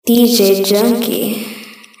Djjunky,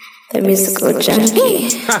 the musical junkie.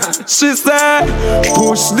 She said,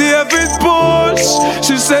 push David push.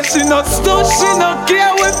 She said she not stuck, she not care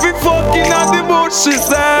if we fucking on the bush. She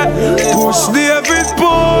said, push David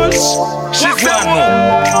push. She said,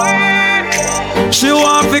 she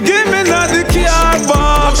want to give me not the car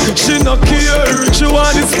back. She not care, she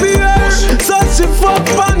want the spear. So she fuck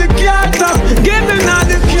on the car top. Give me not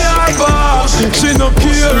the car back. She not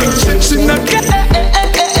care, she not care.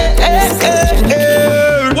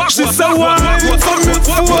 She said, why for me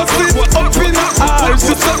force it up in her eyes?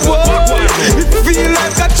 She said, whoa, it feel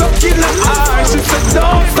like a chuck in her eyes. She said,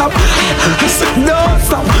 don't stop. I said, don't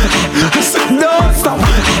stop. I said, don't stop.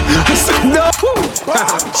 I said, no.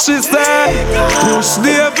 She said, push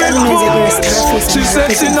David push. She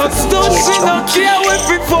said, she not stuck, she not care if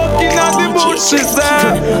we fucking on the bush. She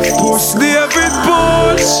said, push David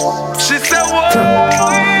push. She said,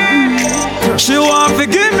 whoa. She want to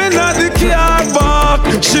give me not the car back.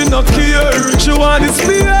 She not care, she want the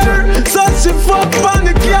spear. So she fuck on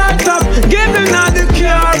the car top. Give me not the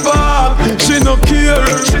car back. She not care,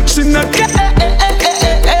 she not care.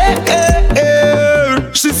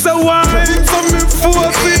 She said why for me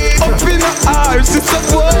force it up in her eyes. She said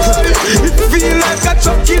why it feel like a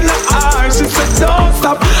chuck in her eyes. She said don't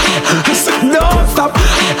stop. I said don't stop.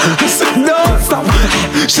 I said don't stop.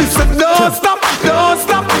 She said don't stop, don't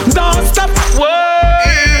stop, don't stop.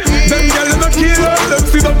 Why? Them girls in the killer, them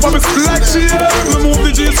sit up for me like she me move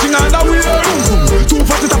the jeans, she not that weird. Too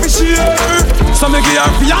fat it up in she so me give her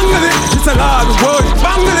fiangle it. She said hard boy,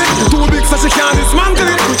 bangle it. Too big so she can't dismantle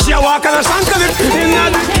it. She a walk and a shankle it. Inna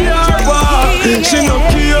the car bar, she no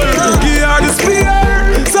care. Give her the spear,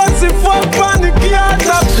 so she fuck on the car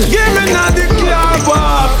top. Give me not the car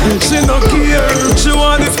bar. She no care, she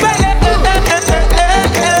want the spear.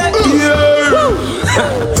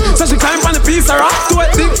 So she climb on the piece of rock to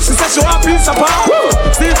it deep. She said she want a piece of pop.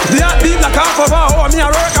 See, the heart beat like half of her. Oh, me a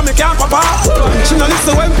work and me can't pop. She no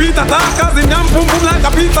listen when Peter talk, cause the damn boom boom like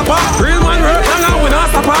a pizza pop. Real man work and now we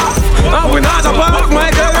not stop off. And we not stop off.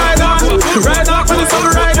 My girl ride on. Ride on when the sun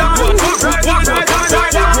ride on. Ride on, ride on,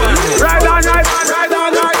 ride on. Ride on, ride on, ride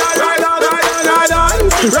on, ride on, ride on.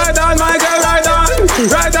 Ride on, my girl ride on.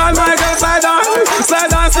 Ride on, my girl slide on.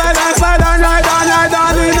 Slide on, slide on, slide on. Ride on, ride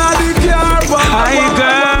on. Inna the car bar. Hi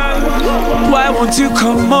girl, why won't you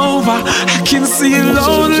come over? I can see you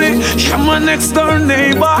lonely. You're my next door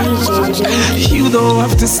neighbor. You don't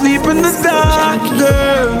have to sleep in the dark,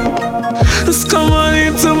 girl. Just come on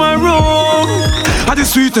into my room at the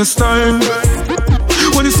sweetest time.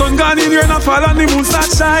 When the sun gone in here and I fall and the moon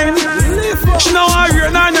start shine. She know I hear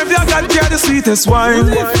and I never got care the sweetest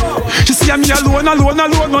wine. She see me alone,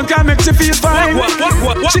 man can make she feel fine.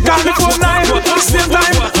 She call me phone line, same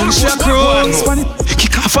time, and she a cruise on it.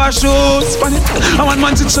 Kick off her shoes on it. I want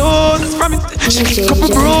man to choose from it. She kick up a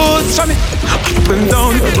bruise from it. Up and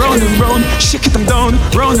down, round and round. Shake it and down,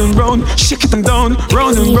 round and round. Shake it and down,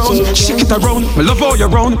 round and round. Shake it around, I love all you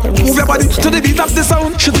round. Move your body to the beat of the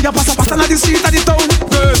sound. Should be a pass on the street of the town.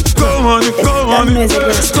 Go on it, go on it,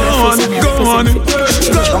 go on it, go on it.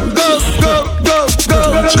 Go.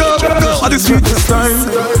 At the sweetest time.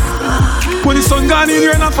 When the sun gone in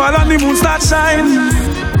here and I fall and the moon start shine.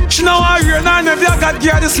 She know I hear and I never got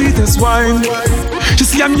gear the sweetest wine. She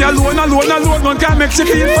see me alone, man can make she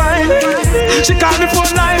feel fine. She call me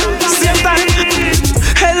phone line, same time.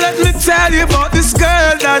 Hey, let me tell you about this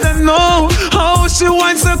girl that I know. How she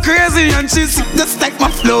whine so crazy and she just like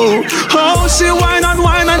my flow. How she whine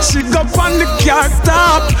and she go on the car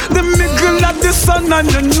top. The middle of the sun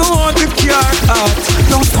and you know the car hot.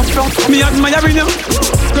 Don't stop, me admiring you.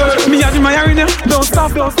 Me admiring you. Don't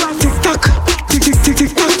stop, tick tock. Tick, tick, tick,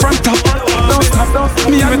 tick, front top. Don't stop,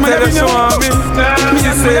 me admiring you. Me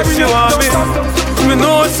admiring you. Me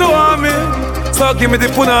know she want me. So give me the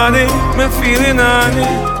punani, me feeling on it.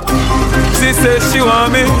 She says she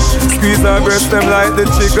want me. Squeeze her breast them like the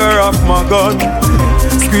trigger of my gun.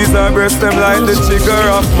 Squeeze her breast them like the trigger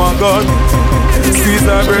of my gun. Squeeze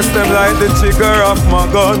her breast them like the trigger of my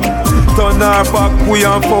gun. Turn her back, we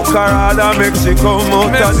and fuck her hard and make she come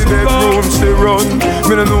out of the bedroom she run.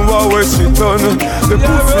 Me no know where she turn. The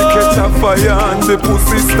pussy catch a fire and the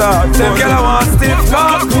pussy start. Them girl I want stiff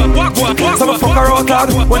cock. So me fuck her out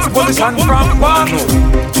hard when she position from back.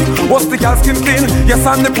 What's the girl skin clean? Yes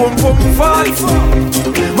and the pum pum fat.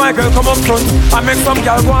 My girl come up front and make some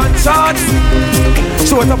girl go and chat.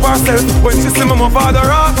 Show it up herself when she see me Mavado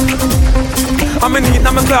rock. I'm in heat,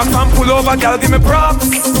 now me clock and pull over, girl give me props.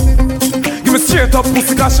 Give me straight up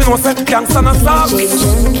pussy cause she know say gangsta no stop.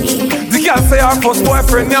 The girl say her first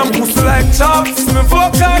boyfriend and pussy like chops. Me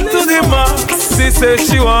fuck her to the max. She say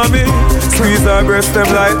she want me. Squeeze her breast them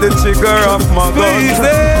like the trigger of my gun.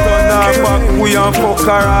 Turn her back, we and fuck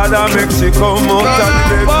her hard and make she come out of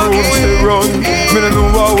the bedroom she run. Me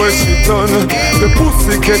don't know where she done. The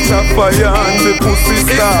pussy catch a fire and the pussy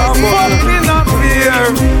start burn. It's a fucking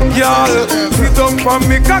affair, girl. Sit up for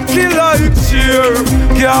me cocky like cheer,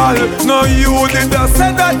 girl. Now you did a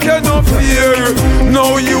say that you no fear.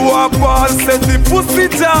 Now you a ball set the pussy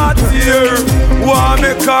out here. Want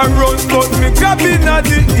make her run but me grab inna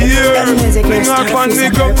the ear. Bring her from the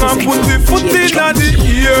ground and put the foot inna the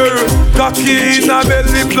ear. Cocky inna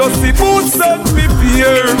belly plus the boots and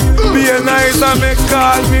prepare. Be a nice and make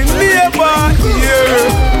call me neighbor here.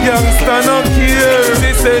 Youngster no care.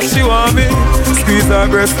 She say she want me. Squeeze her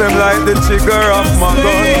breast them like the trigger of my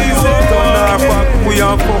gun. Turn her back, we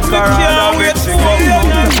and fuck her and make she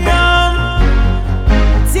come out.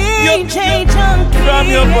 DJ Djjunky from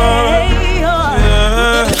your birth,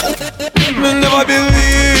 yeah. Me never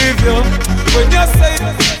believe you when you say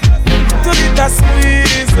to get a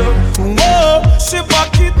squeeze. Oh, she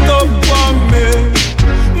back it up on me.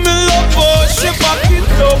 Me love her, she back it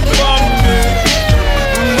up on me.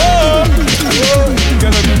 Oh,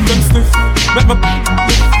 girl, I make them stiff. Make my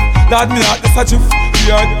lad me out this a jiff.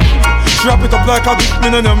 Yeah, drop it up like a gift. Me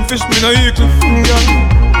no them fish, me no eat it. Move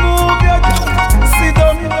your sit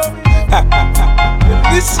down.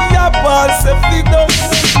 This year ball safety down.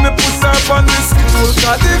 Me put her on the school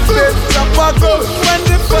cause the flame chop a go. When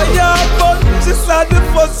the fire burn, she said the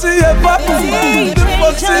first she ever do. The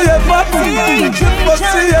first she ever do. The first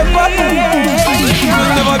she ever do. Me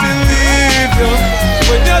never believe you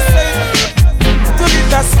when you say to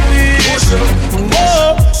get a sweet.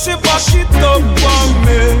 Oh, she back it up on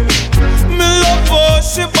me. Me love her,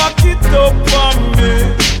 she back it up on me.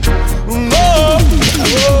 Oh,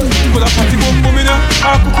 put a party boom in her,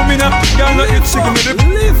 I cook in her. Girl no eat chicken with the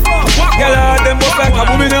leaf. Girl them bust like a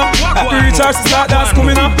boom in her. After recharge she start dance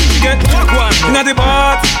coming up. She get one inna the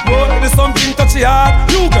bath. Boy, there's something touchy hard.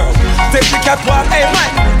 You girl, take the cat walk. Hey man,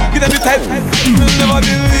 give them the type. I'll never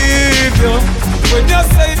believe you when you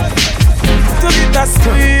say to get a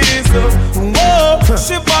squeeze. Oh,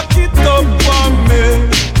 she back it up on me.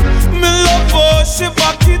 Me love her, she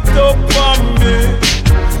back it up on me.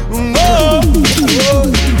 Oh,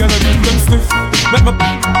 girl, I make them stiff. Make my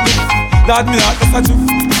lad me out, that's a jiff.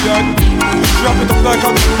 Drop it up like a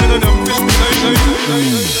boom in them fish.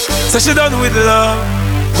 So she done with love.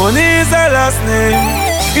 Money is her last name.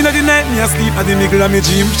 In the night me asleep at the middle of me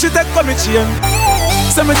dream. She take for me chain.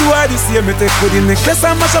 So me do her this year. Me take for the necklace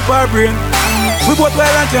and mash up her brain. We both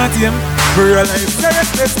wild and can't tame. We realize the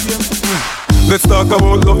restless game. Let's talk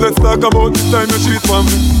about love, let's talk about the time you cheat for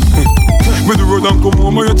me. With the road and come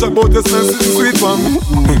home, you chat about your sense, it's sweet for me.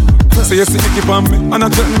 Say you see me keep on me, and I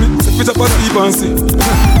tell me, say pitch up a sleep and see.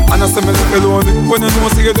 And I say me look lonely, when you know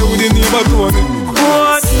say you're there with the neighbor Tony.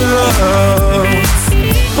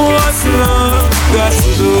 What's love got to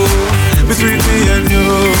do between me and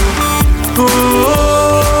you?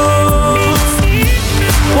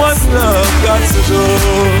 What's love got to do?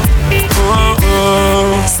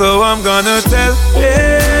 So I'm gonna tell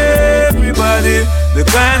everybody the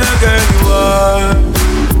kind of girl you are.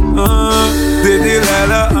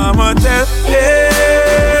 Delilah, I'ma tell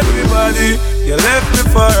everybody you left me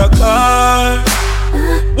for a car.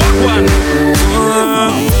 What one?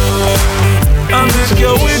 I make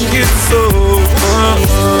you wicked so.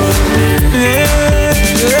 Yeah.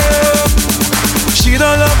 She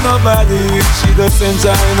don't love nobody, she just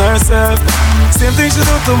enjoying herself. Same thing she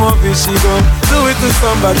do to Muffy, she gon' do it to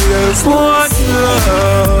somebody else. What's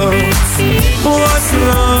love? What's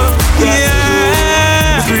love?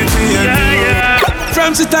 Yeah. Between me and you.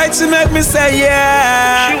 From she tight, she make me say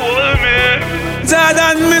yeah. She hold me.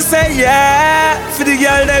 Jordan me say yeah. For the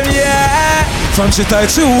girl them yeah. From she tight,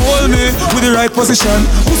 she hold me with the right position.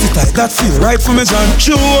 Pussy tight, that feel right for me, John.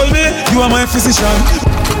 She hold me, you are my physician.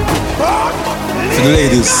 For the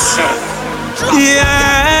ladies.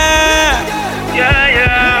 Yeah. Yeah,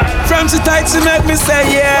 yeah. From she tight, she make me say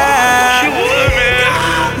yeah. She hold me.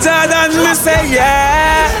 Jordan me say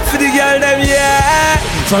yeah. For the girl them yeah.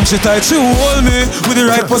 From she tight, she hold me with the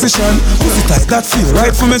right position. Pussy tight, that feel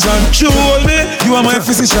right for me, John. She hold me, you are my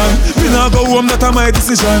physician. Me now go home, that are my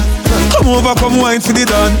decision. Come over, come wine for the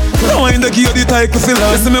done. Now wine the key of the tight to fill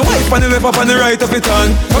on. Listen me wife on the left up on the right of it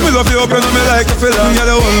on. Come me love you up, you know me like to fill on. You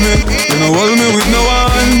gotta hold me, you know hold me with no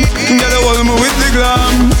one. You gotta hold me with the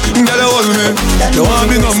glam. You gotta hold me, you want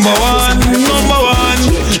me number one. Number one.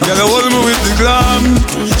 You gotta hold me with the glam.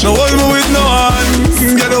 No hold me with no one.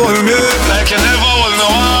 You gotta hold me like you never hold no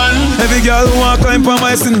one. Every girl who walk time for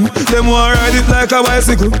my sin. Them want ride it like a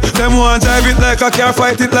bicycle. Them want drive it like a car,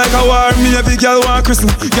 fight it like a war. Me a big girl want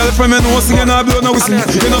christen. Girl from me know sing and I blow no whistle.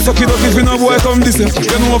 You know suck it up if you no boy come this way.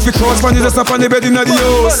 You know if you cross pan you just up on the bed in the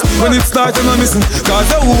house. When it start you no missing. Cause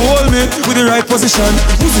they hold me with the right position.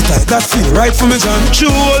 Pussy tight, that feel right for me John.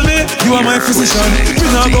 She hold me, you are my physician. Me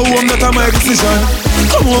now go home, that are my decision.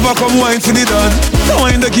 Come over, come wine for the done. Now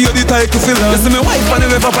I ain't the key of the tight to fill on. You see me wife on the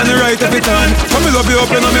left up on the right every time. Come me love you up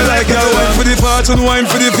and me like girl. Wine for the fortune, wine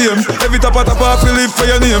for the fame. Every top off you live for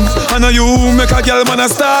your name. And you make a girl man a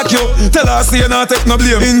stalk you. Tell her say you not take no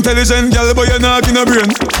blame. Intelligent girl but you not in a brain.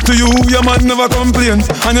 To you your man never complain.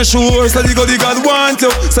 And you sure so the God want you.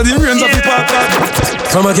 So the rains of the park.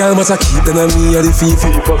 From a girl must a keep then me a the fifi.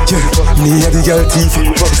 Yeah, me a the girl tiffy.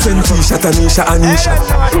 Send Tisha, Tanisha, Anisha.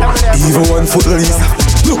 Even one foot Lisa.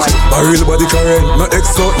 Look, a real body current. No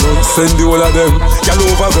exo, no send the whole of them. Girl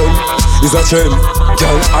over gun is a trend.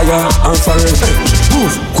 Girl higher and foreign.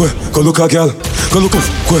 Move, go look a girl. Go look up,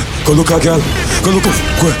 go look a girl. Go look up,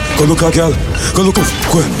 go look a girl. Go look up,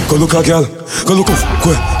 go look a girl. Go look up,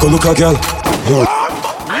 go look a girl.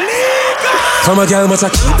 From a girl must a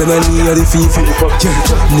keep then I me a the fifi. Yeah,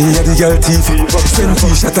 me a the girl tiffy. Send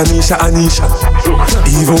Tisha, Tanisha, Anisha.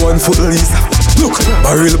 Even one foot Lisa. Look,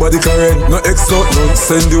 a real body current. No exo, no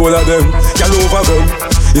send the whole of them. Girl over gun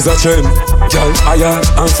is a trend. Girl higher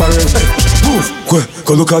and foreign. Move,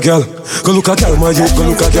 go look a girl. Go look a girl, my youth, go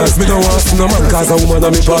look a girl. Me no want see no man cause a woman a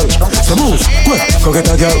me pal. So move, go get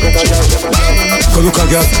a girl. Go look a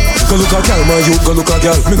girl. Go look a girl, my youth, go look a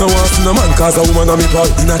girl. Me no want see no man cause a woman a me pal.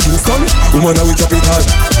 In a Kingston, woman a we capital.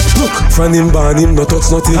 Look, from him born him no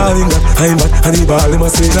touch nothing. All him that, I'm bad, and he ball him a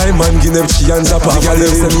say climb man, give them she and zap. The girl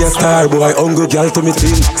them say me a star boy, hungry girl to me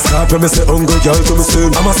thing. Scarp me say hungry girl to me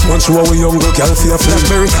sing. I'm a small show away hungry girl for a flame.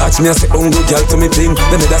 Very catch me a say hungry girl to me ping.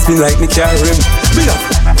 Them that spin like me carry him. Me love,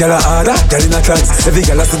 girl a harder, girl in a trance. Every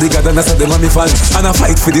girl a see the god and I say them a me fans. And I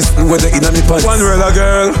fight for this thing where they in a me pants. One real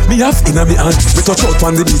girl, me have in a me hands. We touch out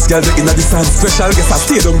on the beach, girl they in a the stand. Special guest a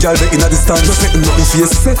stadium, girl they in a the stand. No setting up me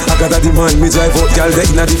face, say I got a demand. Me drive out, girl they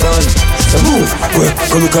in a the van. So move,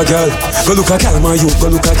 go look a girl. Go look a girl, my youth,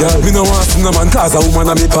 go look a girl. Me no want see no man cause a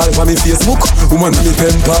woman a me pal. For me Facebook, woman a me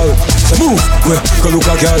pen pal. So move, go look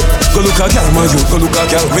a girl. Go look a girl, my youth, go look a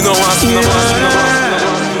girl. Me no want see no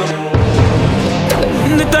man.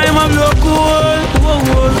 The time I blow cool,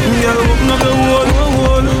 girl open up the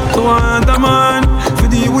wall, so I want a man for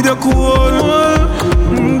deal with your cool.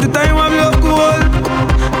 The time I blow cool,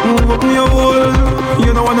 move up your hole.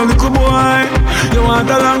 You don't want a little boy, you want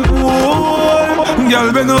a long pool.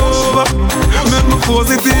 Girl bend over, make me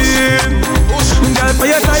force it in. Girl for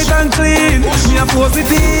your tight and clean, me a force it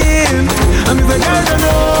in. And me say girl bend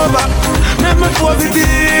over, make me force it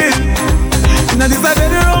in. Now this a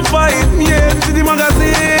bedroom fight, yeah, to the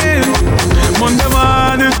magazine. Monday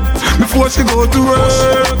morning, before she go to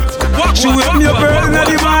work, she wake me up early in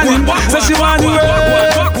the morning, so she want to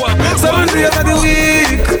work. 7 days of the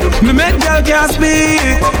week, me make girl can't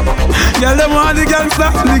speak. Girl them want the gangster,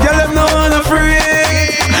 the girl them no want a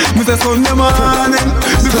freak. Me say Sunday morning,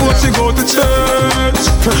 before she go to church,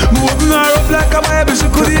 me open her up like a Bible, she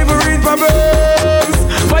could even read Proverbs.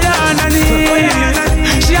 Fire underneath.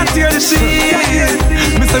 She a tear the sheet.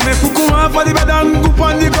 Me say me cook come for the bed and go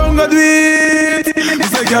on the ground go do it. Me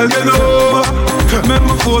say girl bend over, make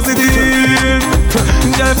me force it in.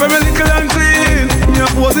 Girl for me little and clean, me a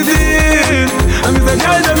force it in. And me say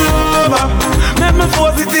girl bend over, make me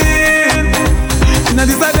force it in. Now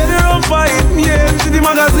this a bedroom fight, yeah, to the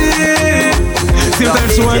magazine. Same time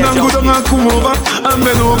she wine and go down and come over and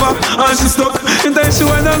bend over and she stuck. In time she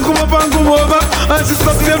wine and come up and come over and she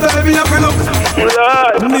stuck. Same time me a fill up.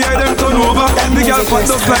 Me eye them turn over. The girl fat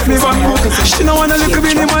just like me van book. She no want a little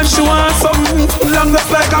bitty man, she want something long just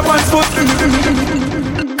like a pants foot.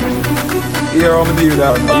 Here I'm do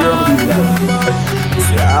that. Here I'm do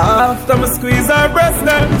that. After me squeeze her breast,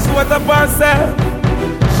 then she what a parcel.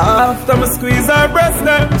 After me squeeze her breast,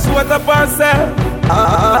 then she what a parcel.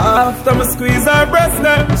 After me squeeze her breast,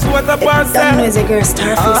 then she what a parcel. That music girl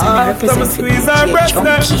Starface and I after me represent squeeze her breast,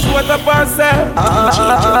 then she what a parcel.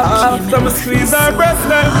 After me squeeze her breast,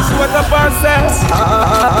 then she what a parcel.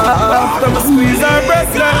 After me squeeze her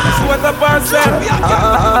breast, then she what a parcel.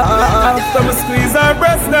 After me squeeze her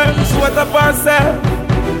breast, then she what a parcel.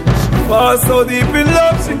 Fall so deep in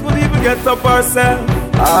love, she could even get up herself.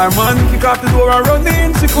 Our man kick off the door and run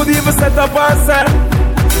in, she could even set up herself.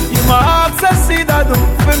 You my access, she that do,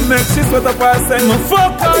 when make she sweat up herself. Me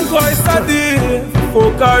fuck her twice a day,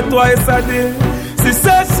 fuck her twice a day. She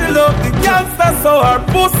says she love the gangster, so her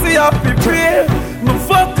pussy have to pray. Me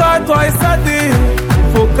fuck her twice a day,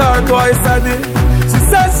 fuck her twice a day. She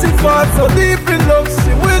says she fought so deep in love,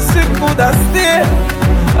 she wish she could have stayed.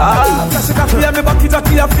 She can feel me back,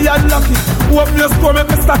 Jackie, I feel unlucky. Open your store, make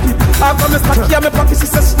me stack it. After me stack it, me pocket, she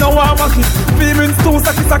says she don't want to mock it. Feelings too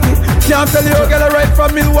sacky. Can't tell you, girl, right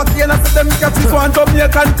from Milwaukee. And I said them catch it, one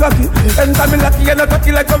Jamaican cocky. Anytime me lucky, and I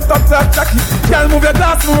cocky like I'm top top Jackie. Girl, move your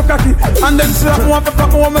glass, move cocky. And then she have one for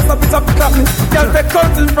fuck, one mess up, it's up, clap me. Girl, take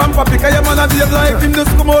counsel from papi, cause your man a behave like him,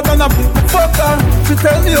 just come out and happy. Fuck her, she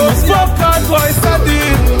tell me, oh, fuck her twice a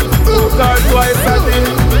day. Fuck her twice a day.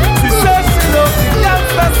 She says she loves the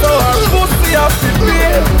gangster, so her pussy have to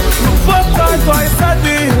pay. Fuck her twice a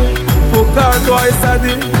day. Fuck her twice a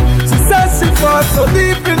day. She says she fought so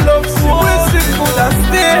deep in love, she wish she could have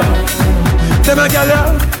stayed. Them a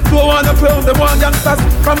gyal don't wanna clown, them want youngsters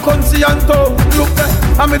from country and town. Look there,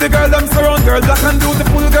 I mean the girl them surround, girl black and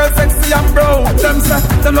beautiful, girl sexy and brown. Them say,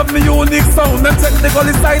 them love me unique sound. Them check the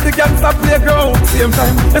Gullyside, the gangster playground. Same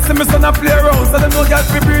time, they see me son a play around, so them no girl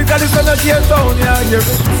free breathe, girl is on a tear down. Yeah, hear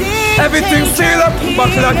me. Everything seal up,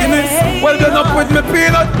 buckle of Guinness. Well done up with me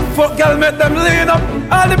peanut. Fuck girl, make them lean up.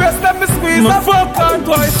 All the rest let me squeeze up. Fuck her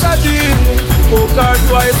twice a day. Fuck her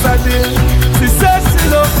twice a day. She says she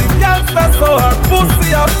loves the gangster, so her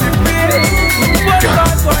pussy have to pay. Fuck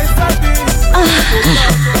her twice a day.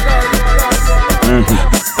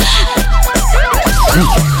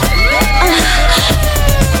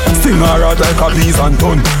 Sting her out like a bees and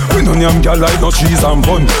ton. We no name girl like no cheese and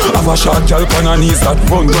bun. Have a short girl pan her knees that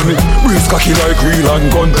run. When me breeze cocky like reel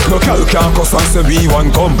and gun. No girl can't cuss and say we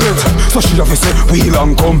want complete. So she have to say wheel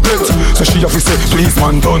and complete. So she have to say please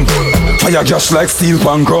man done. Fire gash like steel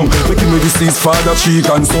pan ground. They give me the seas father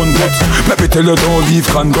cheek and son. But let me tell you don't leave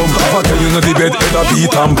condom. Have a girl you know the bed head a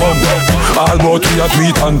beat and bum. All about we a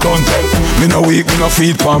tweet and done. Me no weak, me no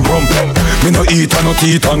feed pan brum. Me no eat and no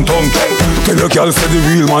teeth and tongue. Tell your girl say the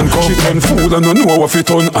real man come. She turn fool and no know what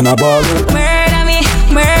fit on and a ball. Murder me,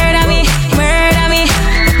 murder me, murder me,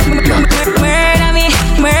 murder me,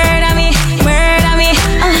 murder me, murder me.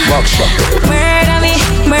 Back shot. Murder me,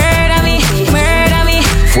 murder me, murder me.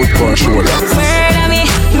 Foot on shoulder. Murder me,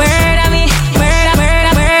 murder me, murder.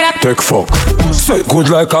 Take fuck. Say good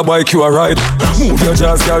like a bike you a ride. Move your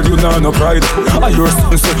jazz girl you nah no pride. I hear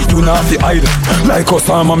something say you nah fi hide. Like us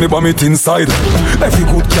arm me bomb it inside. Every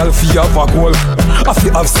good girl fi have a goal. I fi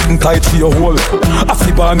have sitting tight for your hole. I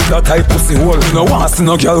fi born with a tight pussy hole. You know want see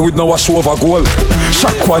no girl with no wash over goal.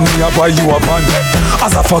 Shock one me a buy you a van.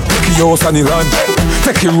 As a fuck take your house and the land.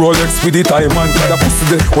 Take your Rolex with the time man. The pussy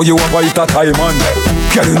there where you a buy it a time man.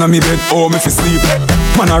 Girl inna me bed oh me fi sleep.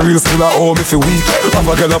 Man a real school a oh me fi weak. Have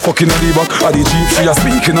a girl a fucking a the back of the jeep. She a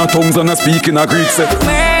speaking a tongues and a speaking a Greek say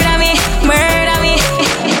murder me, murder me.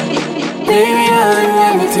 Baby, I'll do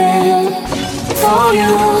anything for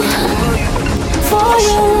you, for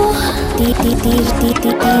you. DJ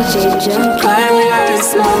Djjunky. Climb the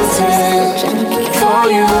ice mountain for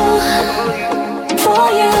you, for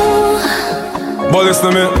you. but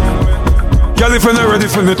listen to me. Girl if you not ready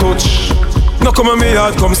for me touch, no come on me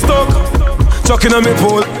hard come stuck. Chucking on me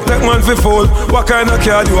pole, take man fi fall. What kind of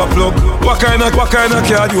card you a plug? What kind of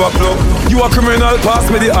card you a plug? You a criminal, pass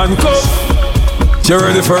me the handcuff. You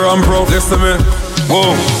ready for bro? Listen to me.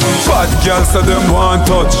 Whoa, fat girl say them want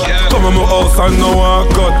touch. Come in my house and no one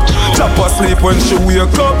cut. Chop asleep when she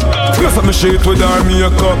wake up. Plus up me shit with her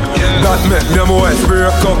makeup. That make me and my wife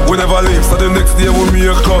break up. We never leave so the next day we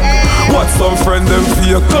make up. What some friend them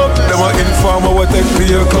fake up. Them a inform what they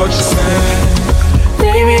pay a cut.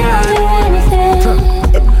 Baby, I'll do anything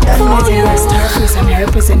for you. Starface and I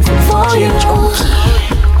represent for Djjunky.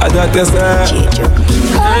 I thought they said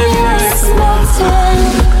Djjunky. Climb the ice mountain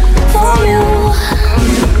for you,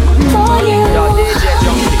 for you.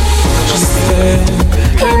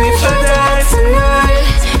 And if I die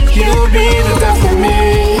tonight, you'll be the death of me,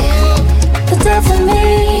 the death of me.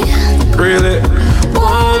 really?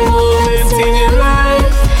 One moment in your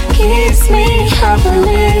life keeps me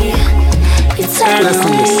happily,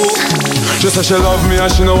 eternally. She say she love me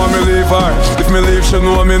and she know me leave her. If me leave, she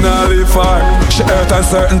know me not leave her. She hurt and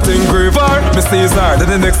certain thing grieve her. Me sees her, then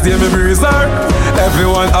the next day me breeze her.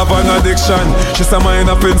 Everyone have an addiction. She say mine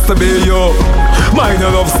happens to be you. Mine your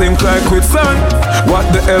love sink like quicksand. What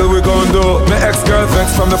the hell we gon' do? My ex-girl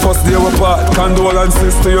vex from the first day we part.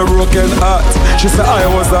 Condolences to your broken heart. She say I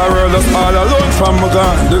was a realist all alone from my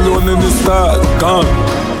gone. The loneliness start gone.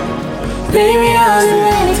 Baby, I'll do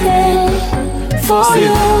anything for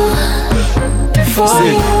you, for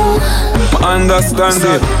See. you. I understand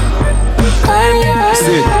it.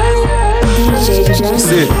 See. DJ Djjunky.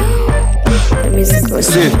 See. The musical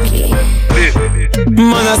See. Djjunky.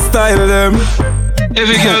 Man I style them.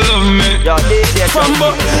 Every girl love me.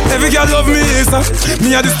 Fambo, every girl love me, Isa.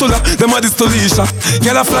 Me a this Tula, them a this Tulisha.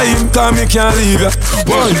 Girl a fly in, cause me can't leave ya.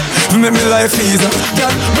 Boy, you make me life easier.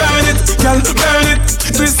 Girl, burn it,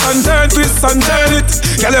 twist and turn it.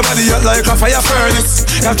 Girl, your body hot like a fire furnace.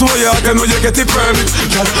 Girl, to you, I know you get it permit.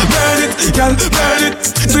 Girl, burn it,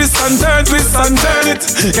 twist and turn it.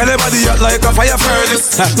 Girl, your body hot like a fire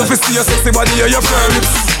furnace. Love to see your sexy body, your permit.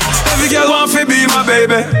 Every girl want to be my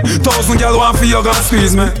baby. 1,000 girl want for you, gonna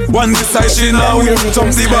squeeze me. One this side, she now will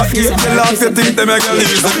jump the back gate. The last you think they make a leave.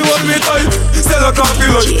 She want me tight, sell a coffee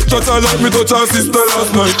like. Touch her like me touch her sister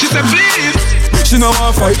last night. She said please. She no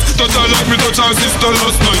want fight. Touch her like me touch her sister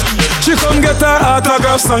last night. She come get her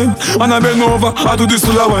autograph sign. And I bend over, I do this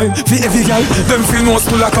full of wine. For every girl, them feel no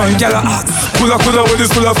full of kind. Girl a hot, full of with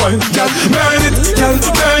this full of fine. Girl, burn it,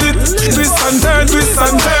 twist and turn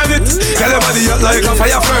it. Girl, your body hot like a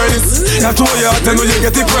fire furnace. Girl, to you, I know you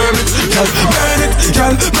get it permit. Girl,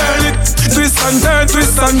 burn it, twist and turn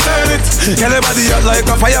it. Girl, your body hot like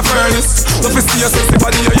a fire furnace. Love to see your sexy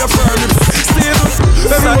body, your permit. Stay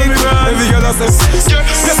everyone, every girl I say.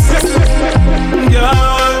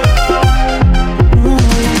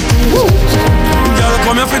 Girl,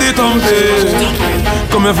 come here for the thumping.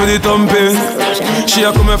 Come here for the thumping. She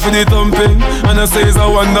a come here for the thumping. And I say it's a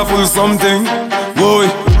wonderful something. Boy,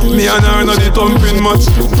 me and her know the thumping much.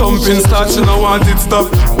 Thumping start, she no want it stop.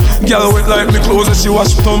 Girl wet like me clothes and she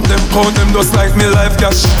wash thump them. Count them just like me life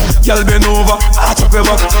cash. Girl bend over, arch up her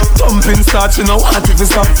back. Thumping start, she no want it to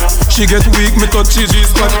stop. She get weak, me touch she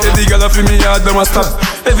G-spot. Every girl for me yard, them a stop.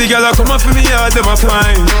 Every girl a come up for me yard, them a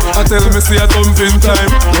fine. I tell me see a thumping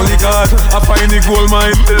time. Holy God, I find the gold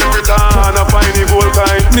mine. Tell every time I find the gold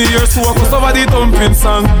kind. Me hear so I cuss over the thumping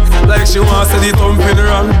song. Like she wants to the thumping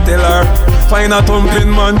wrong. Tell her, find a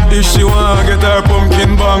thumping man. If she want get her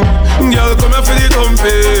pumpkin bang. Girl come here for the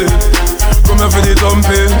thumping. Come here for the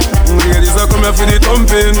thumping. Ladies are come here for the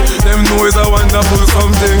thumping. Them know it's a wonderful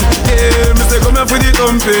something. Yeah, me say come here for the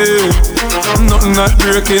thumping. Nothing not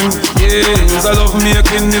breaking. Yeah, it's a love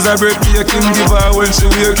making. It's a breathtaking. Give her when she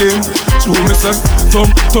waking. So me say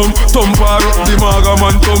thump her up. The maga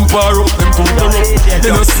man thump her up. Them thump her up.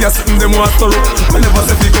 They don't see a sitting them want her up. I never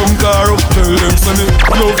say fi come car up. Tell them say me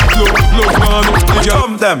love gone up. They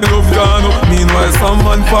jump them, love gone up. Meanwhile some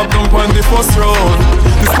man pop down on the first round.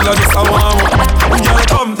 This killer just a warm up. Girl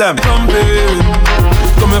come them thumping.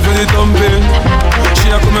 Come here for the thumping.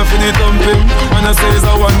 She a come here for the thumping. And I say it's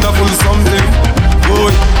a wonderful something.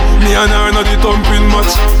 Boy, me and her know the thumping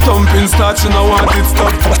much. Thumping start, she no want it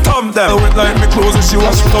stop. Thump them. I wet like me clothes and she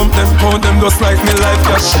wash thump them. Count them just like me life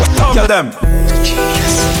cash. Tell them.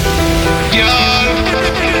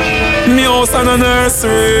 Me house and a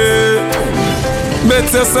nursery.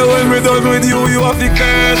 Better say when we done with you, you have to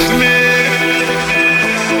curse me.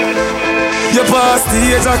 You pass the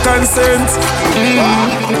age of consent.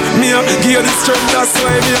 Me a give you the strength, that's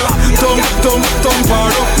why me a thump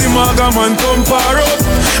her up. The maga man thump her up.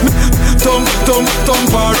 Thump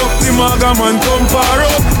her up. The maga man thump her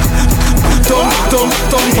up. Thump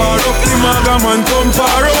her up. The maga man thump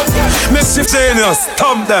her up. Mischief genius,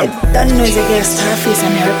 thump them. That noise against Starface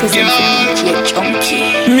and I represent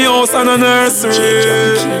Djjunky. Me house and a nursery.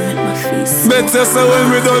 Djjunky and my face. Better say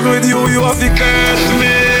when we done with you, you have to curse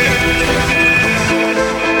me.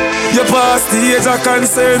 You pass the age of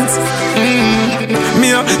consent.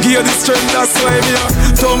 Me a give you the strength, that's why me a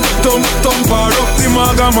thump her up. The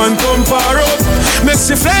maga man thump her up. Make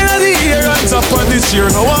she fly in the air and tap on the chair.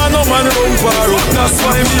 No one no man rump her up. That's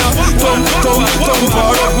why me a thump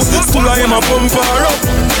her up. Full of him a pump her up.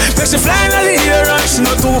 Make she fly in the air and she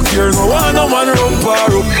no too care. No one no man rump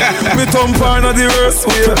her up. Me thump her in the worst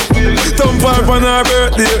way. Thump her on her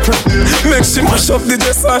birthday. Make she mash up the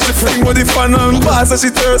dress and she fling with the fan and pass and she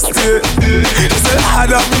thirsty. She said,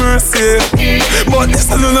 Lord have mercy. But this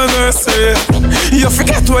is not a nursery. You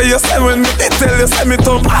forget what you said when me tell you say me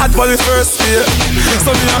thump hard for the first day.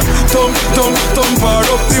 So me a thump her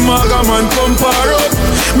up. The maga man thump her up.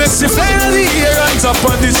 Make she fly in the air and tap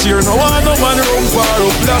on the chair. No one no man rump her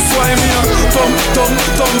up. That's why me a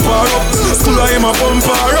thump her up. Full of him a pump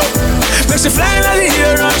her up. Make she fly in the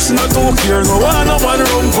air and she not too care. No one no man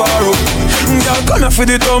rump her up. Girl come here for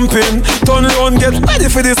the thumping. Turn around, get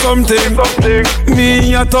ready for the something.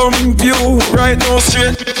 Me a thump you right now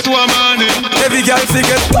straight to a morning. Every girl fi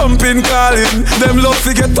get thumping calling. Them love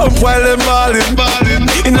fi get thump while them balling.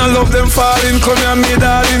 In a love them falling. Come here me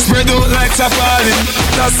darling. Spread out like chapalin.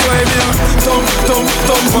 That's why me a thump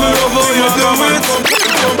her up. You do it.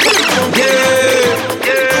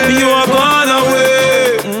 Yeah. You are gone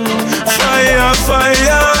away. Fire.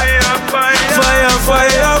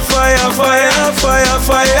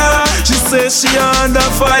 She says she under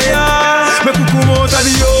fire. Make me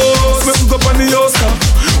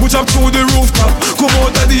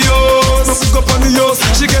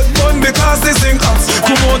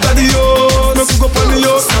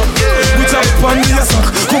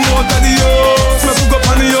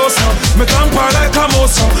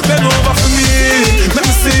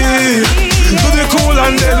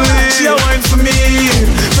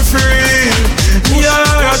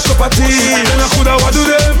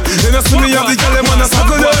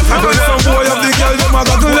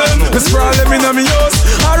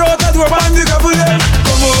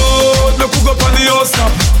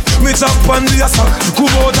on the sack. Come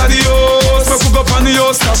out of the house, me cook up on the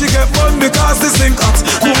house. She get bun because the sink hot.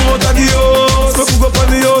 Come out of the house, me cook up on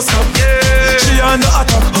the house. She on the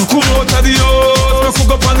attack. Come out of the house, me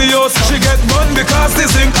cook up on the house. She get bun because the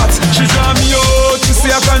sink hot. She draw me out, she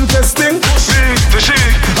see a contesting. She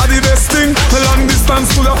are the best thing. The long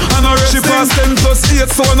distance fuller and a resting. She pass 10 plus 8,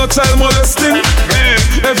 so no child molesting.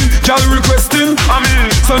 Every girl requesting.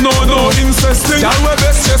 So no interesting. Girl we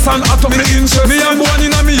best chest and atom me interest. Me and one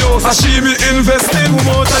in a me house, and she me investing.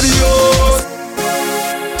 Come out of the house,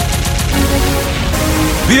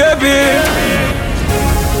 baby.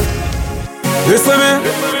 Listen me,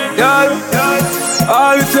 girl.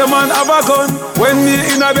 All with your man have a gun when me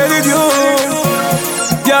in a bed with you.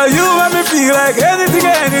 Girl, you make me feel like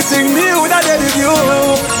anything me would have did with you.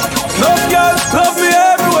 Love girl, love me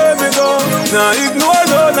everywhere me go. Nah, ignore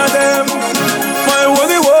none of them. My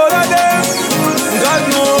only one of them, God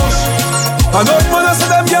knows. I know man I say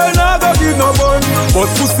them girl nah go give no bun, but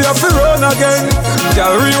pussy have to run again.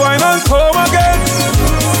 Girl rewind and come again.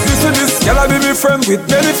 Listen this, girl I be me friend with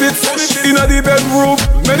benefits. Inna the bedroom,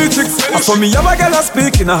 many tricks. And for me have a girl I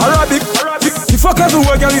speak in a Arabic. The fuck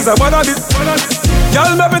everywhere girl is a bad at it.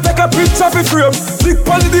 Girl maybe take a picture for frame. Big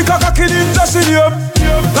pan the cock in the shame.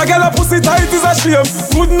 The girl a pussy tight is a shame.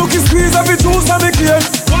 Good nookie squeeze every juice and me cane.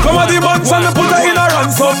 Come on the bunch and me put her in a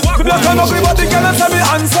ransom. Black and ugly but the girl a say me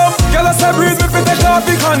handsome. Girl a say breathe me fi take off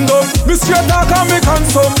the condom. Me straight talk and me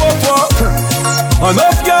consume. But what?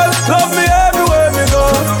 Enough girl love me everywhere me go.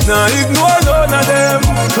 Nah ignore none of them.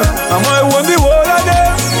 And I want the whole of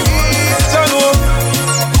them. You know.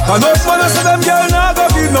 Enough man I say them girl nah go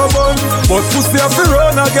give no bun, but pussy have to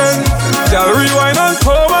run again. Girl rewind and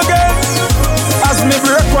come again. As me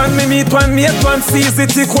break one, me meet one, mate one, seize the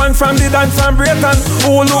tick one from the dance from Brayton.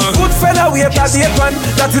 Who look good fella wait at date one.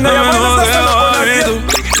 That in your mind is a stand up on a date.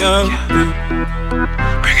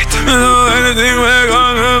 Bring it to me. Know anything we're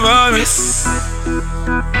gonna promise.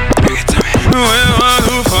 Bring it to me. Know what you want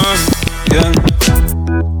to for me. Yeah.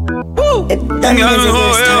 That means a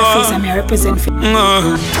girl Starface and me represent for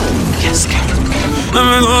yes, girl. I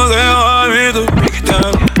know what you want me to. Bring it to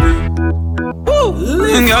me.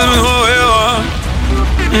 Girl, me know what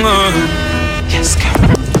you want. Yes, girl.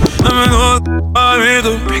 I know what you want me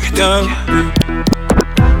to. Bring it to me.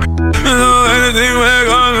 I know anything we're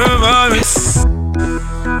gonna promise.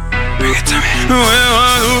 Bring it to me. Know what you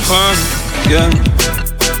want to for me. Yeah.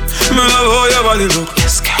 Me love how your body look.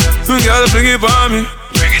 Yes, girl. Girl, bring it for me.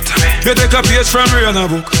 You take a page from Rihanna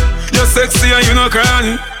book. You're sexy and you no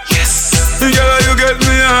cranny. Yes. Girl, you get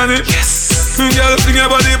me on it. Yes. Girl, fling your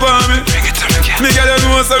body for me. Bring it to me, girl. Me girl, you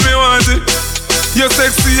know say me want it. You're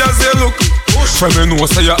sexy as you look. From you know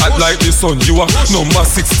say you hot like the sun. You are number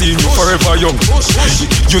 16, you forever young.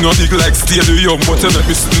 You know big like stadium, but you make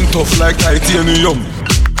me skin tough like titanium.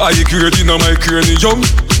 I create in my cranium.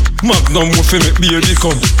 Magnum will make baby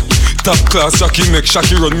come. Top class Jackie make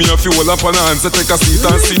Shaki run me a few up on her hands to take a seat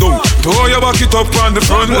and sit down. Throw your back it up on the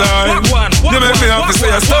front line. You make me have to say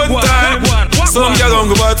a stunt time. Some girl don't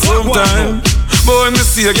go bad sometime, but when me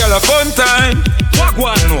see a girl a fun time.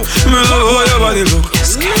 Me love how your body look.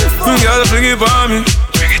 Girl bring it for me.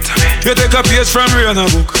 You take a page from Rihanna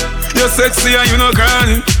book. You're sexy and you no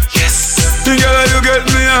cranny. Girl you get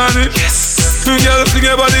me on it. Girl fling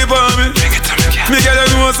your body for me. Me girl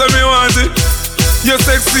you know say me want it. You're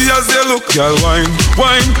sexy as you look. Girl, wine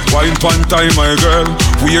pan time, my girl.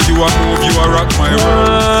 Where you a move, you a rock, my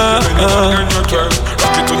world.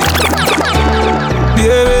 Rock it to me.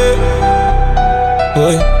 Baby,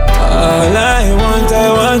 boy, all I want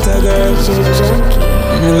a girl. Djjunky.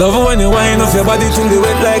 I love when you wind off your body till you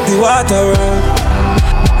wet like the water.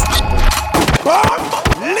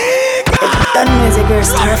 That means a girl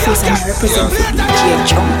Starface and me represent for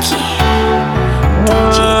Djjunky.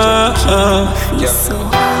 Feel so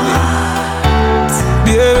hot.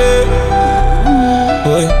 Baby,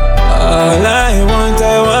 boy, all I want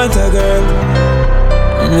a girl.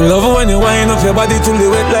 I love when you wind up your body till you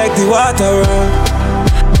wet like the water.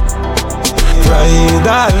 Ride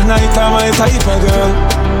all night, I'm my type of girl.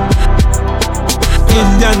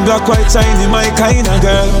 Indian black, white, shiny, my kind of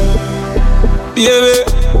girl. Baby,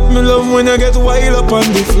 me love when you get wild up on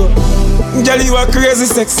the floor. Gyal, you a crazy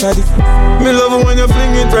sex addict. Me love when you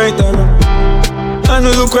fling it right around. And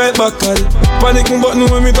you look right back at it. Panicking button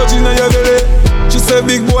when me touching on your belly. She said,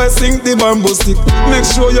 big boy, sink the bamboo stick. Make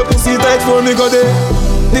sure your pussy tight for me go there.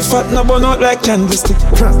 The fat no burn out like candlestick.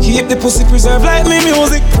 Keep the pussy preserved like me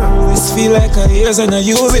music. This feel like a ears and I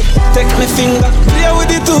use it. Take my finger, play with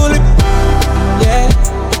the tulip. Yeah.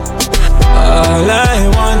 All I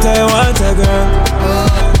want a girl.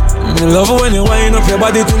 I love when you wind up your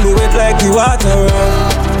body till you wet like the water.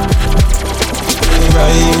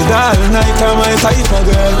 Ride all night, I'm my type of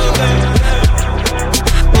girl.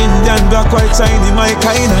 Indian, black, white, shiny, my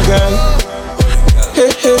kind of girl. Hey,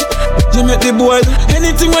 hey, you make the boy do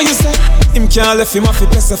anything what you say. Him can't left him off the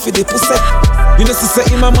press for the pussy. You know she say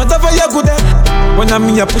him a mother for you good at. When I'm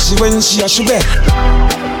me a push it when she a sugar.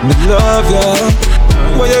 Me love ya.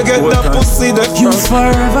 Where you get that pussy that you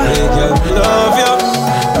forever. Hey girl, me love ya.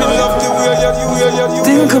 Me love the way you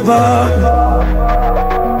think about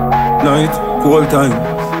night, cold time.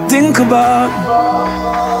 Think about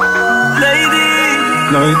lady.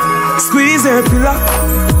 Night, squeeze her pillow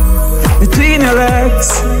between your legs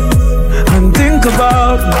and think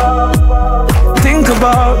about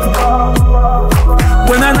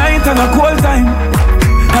when a night and a cold time.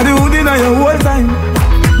 I do it in your whole time.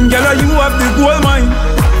 Girl, you have the gold mine.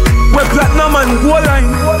 We're platinum and gold line.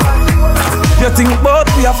 You think about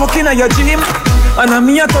we are fucking at your dream, and I'm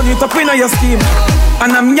here turn it up in your steam,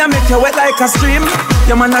 and I'm here make you wet like a stream.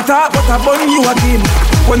 Your man a talk but I burn you a game.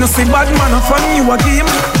 When you see bad man a fun you a game.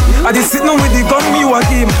 I just sitting with the gun you a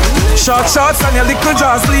game. Short shots and your little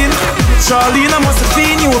jaws lean. Charlene I must have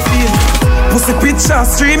seen you a feel. Pussy picture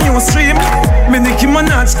stream you a stream. Me Nicki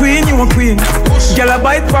Minaj queen you a queen. Girl a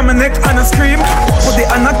bite from my neck and a scream. Put the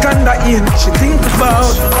anaconda in. She think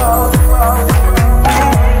about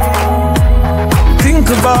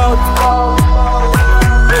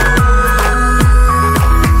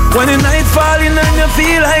when the night falling and you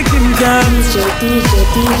feel like him can.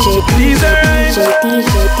 DJ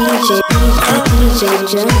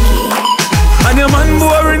Djjunky. And your man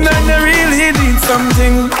boring and you really need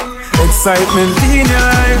something. Excitement in your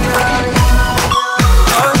life.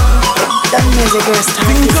 That music girl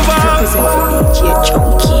Think about DJ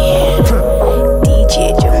Djjunky.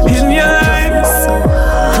 in your life.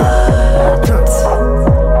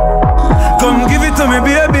 Come give it to me,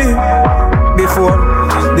 baby. Before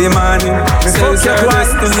the morning, says our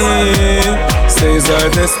destiny. Says our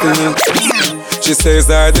destiny. She says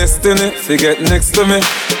our destiny. Forget next to me.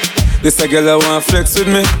 This a girl I want flex with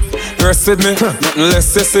me, rest with me, nothing less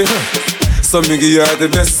sissy. So me give her the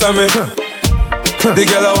best of me. The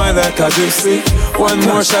girl I want like a gypsy. One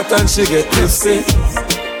more shot and she get tipsy.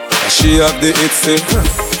 She have the itsy,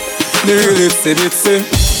 the real itsy.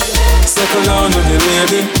 Settle down on the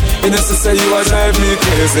lady. You know to say you a drive me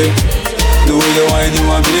crazy. The way you whine you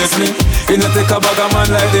amaze me. You know take a bag of man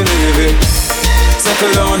like the Navy. Settle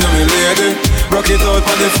down on me lady. Rock it out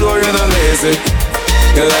on the floor, you're not lazy.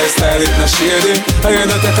 Your lifestyle it not shady. And you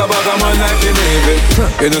know take a bag of man like the Navy.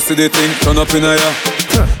 You know see the thing turn up in a ya.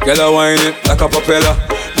 Girl a whine it like a propeller.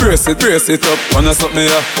 Brace it up, wanna suck me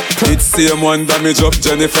ya. It's same one damage up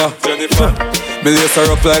Jennifer. Me lace her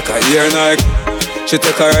up like a ear Nike. She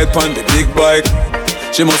take a ride on the big bike.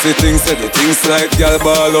 She must see things, say the things like Gyal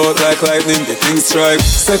ball out like lightning, the things strike.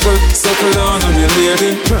 Circle down on me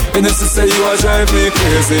lady. You know to say you a drive me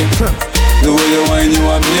crazy. The way you whine you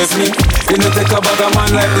amaze me. You know take a bag of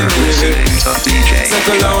man like the Navy.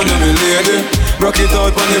 Circle down on me lady. Rock it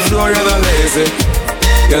out on the floor, you're not lazy.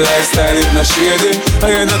 Your lifestyle is not shady.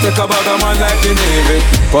 And you know take a bag of man like the Navy.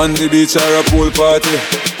 On the beach or a pool party.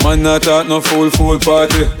 Man not talk no full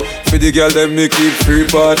party. For the girl them me keep free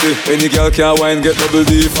party. Any girl can wine get double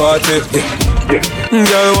D40.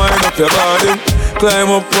 Girl wine up your body. Climb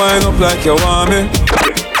up, wine up like you want me.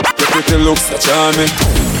 Your pretty looks so charming.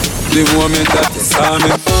 The moment that you saw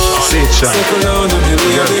me. Circle down on me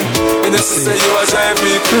lady. You know to say you a drive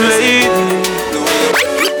me crazy.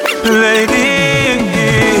 Lady,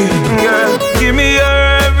 girl, give me your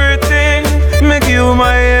everything. Make you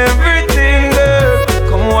my everything, girl.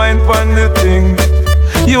 Come wine pon the thing.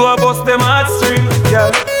 You a bust them heartstring,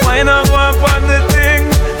 girl. Wine and go up on the thing.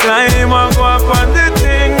 Climb and go up on the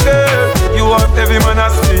thing, girl. You want every man a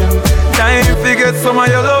spin. Time to get some of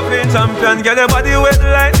your loving champion. Get your body wet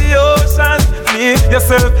like the ocean. Me,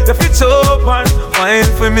 yourself, you fit open. Wine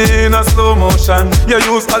for me in a slow motion. You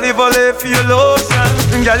use olive oil for your lotion.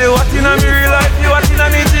 Girl, you hot in a me real life. You hot in a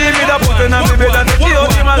me dream. You da put in a me bed and take you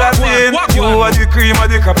out the magazine. You are the cream of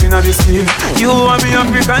the crop in the skin. You are me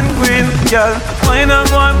African queen. Girl, wine and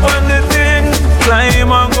go on the thing.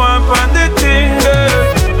 Climb and go on the thing,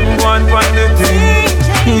 girl. Go on the thing.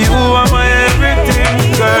 You are my everything,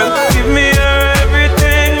 girl. Give me your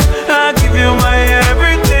everything. I'll give you my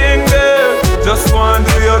everything, girl. Just want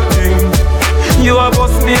to do your thing. You are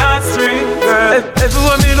boss me heartstring, girl.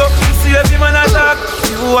 Everywhere me look, you see every man attack.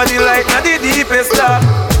 You are the light, not the deepest dark.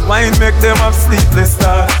 Wine make them have sleepless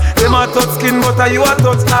stars. Them a touch skin, but you a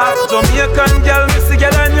touch heart. Jamaican girl, me see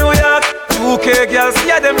girl in New York. UK girl,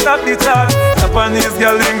 see them top the chart. Japanese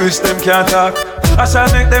girl, English them can't talk. I shall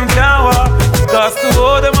make them can't walk. Cause to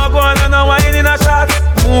hold them a go on and a wine in a shot.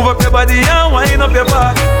 Move up your body and wind up your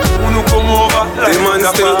back. Wanna come over like the man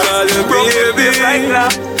still call you baby.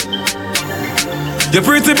 Your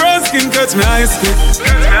pretty brown skin catch me ice cream.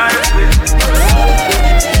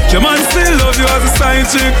 Your man still love you as a side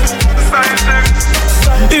chick.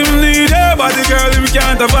 Him need your body, girl, him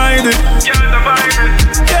can't avoid it.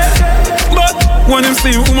 Yeah. But when him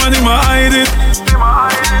see woman, him a hide it.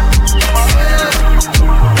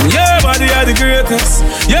 Your body are the greatest.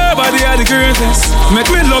 Your body are the greatest. Make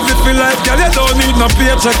me love it feel like girl, you don't need no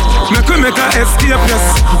paycheck. Make we make her escape, yes.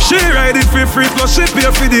 She ride it for free, plus she pay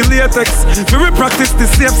for the latex. We practice the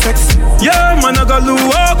safe sex. Yeah, man, I got Lou,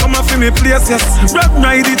 come and feel me place, yes.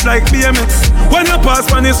 Ride it like BMX. When you pass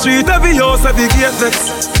on the street, every house have the gate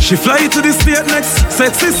next. She fly to the state next.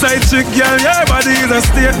 Sexy side chick, girl, your body is a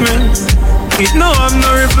statement. It no have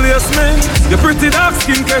no replacement. Your pretty dark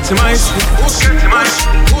skin catch my skin.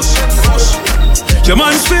 Your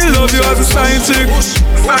man still love you as a side chick.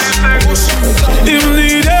 Him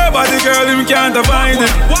need your body, girl, him can't avoid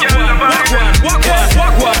it.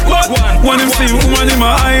 When him see woman, him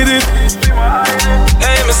a hide it.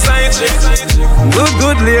 Hey, my side chick.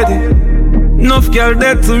 Good lady. Enough girl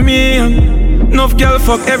dead to me. Enough girl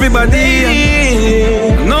fuck everybody.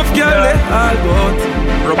 Enough girl let all go.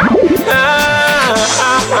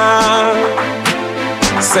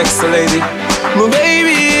 Sexy lady, my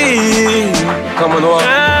baby. Come on, walk.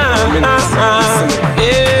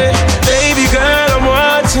 Yeah, baby girl, I'm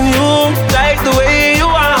watching you like the way you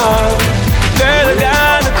are. Girl, I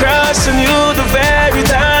got a crush on you the very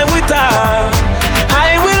time we talk.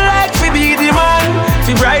 I will like to be the man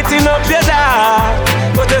to brighten up your dark.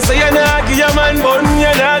 But they say you're not give your man bun,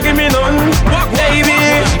 you're not give me none. Baby,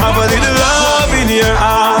 have a little love in your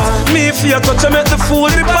heart. Me for your touch, I make the fool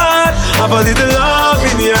depart. Have a little love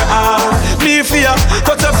in your heart. Me for your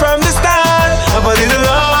touch her from the start. Have a little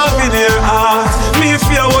love in your heart. Me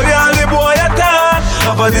for your worry all the boy you thought.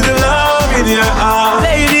 Have a little love in your heart.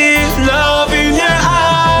 Lady, love in your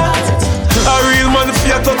heart. A real man for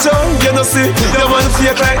your touch her, you know see. Your man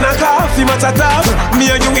fake like na coffee, him a chat off. Me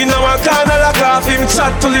and you in our corner like off. Him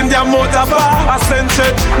chat till in their mouth a bar. I sent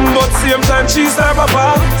it, but same time she start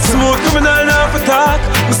papa. Smooth criminal now for talk.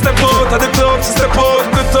 We step out of the club, she step out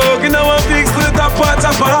the talk. In our big split up part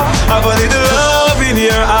of bar. Have a little love in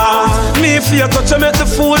your heart. Me for your touch, I make the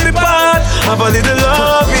fool depart. Have a little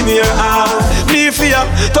love in your heart. Me for your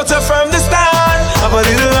touch her from the start. Have a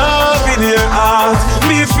little love in your heart.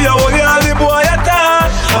 Me for your holy all the boy you thought.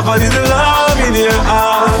 Have a little love in your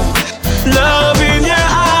heart. Love in your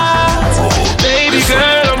heart. Baby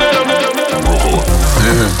girl,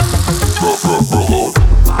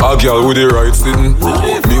 a girl with the right sitting.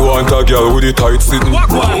 Me want a girl with the tight sitting.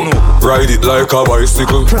 Ride it like a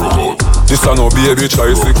bicycle. This a no baby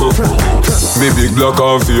tricycle. Me big black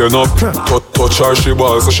and vein up. Touch her she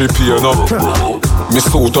ball so she pain up. Me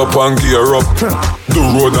suit up and gear up. The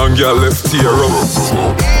road and girl left tear up.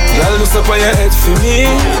 Girl just up on your head for me.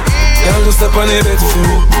 Girl just up on your bed for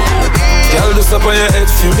me. Girl just up on your head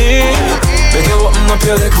for me. Make you open up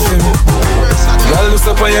your leg for me. Girl just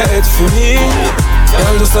up on your head for me.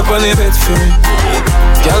 Girl just up on your bed for me.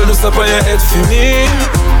 Girl just up on your head for me.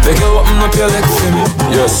 Make you open up your leg for me.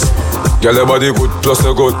 Yes. Girl your body good plus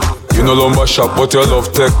you good. You no lumber shop but you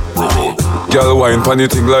love tech. Girl wine pan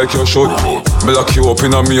thing like you should. Me lock you up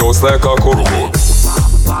in a me house like a cook.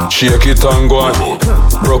 Shake it and go on.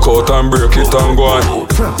 Broke out and break it and go on.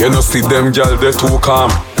 You no see them girl they too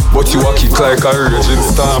calm. But you a kick like a raging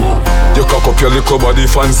storm. You cock up your little body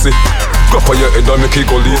fancy. Cup on your head and make it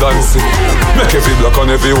go lead and see. Make every black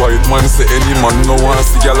and every white man say any man no want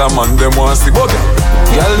see. Girl a man them want see. But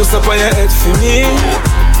girl just up on your head for me.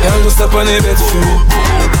 Girl just up on your bed for me.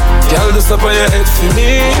 Girl just up on your head for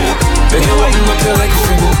me. Make you open up your leg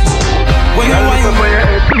for me. When you wine,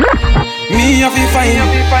 me have you fine.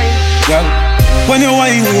 Girl, when you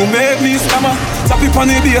wine you make me stammer. Tap it on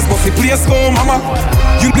the bass but the place go mama.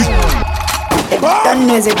 You That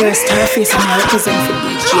music girl Starface and I represent for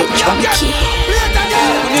Djjunky.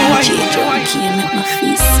 Djjunky and make my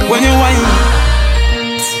face so. When you wine,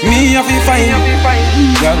 me have you fine.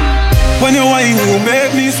 Girl, when you wine you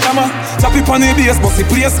make me stammer. Tap it on the bass but the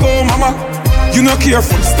place go mama. You no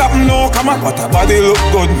careful, stop no come on. But her body look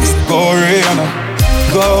good, Miss Koreana.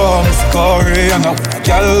 Go, Miss Koreana.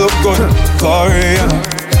 Girl look good, Koreana.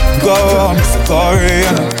 Go, Miss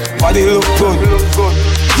Koreana. Body look good.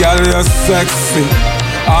 Girl, you're sexy.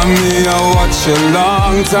 I me I watch a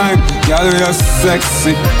long time. Girl, you're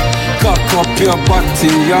sexy. Cock up your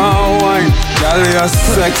body and wine. Girl, you're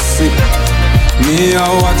sexy. Me I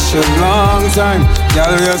watch a long time.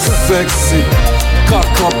 Girl, you're sexy. Cock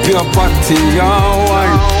up your body and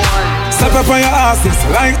wine. Step up on your ass, it's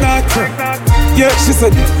like that. Yeah, she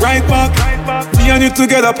said right back. Me and you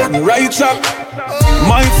together on the right track.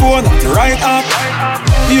 My phone at the right app.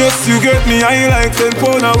 Yes, you get me, I like 10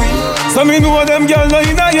 pound a week. So me know them girl know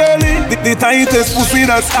in a yearly. The tightest pussy,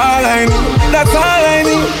 that's all I need. That's all I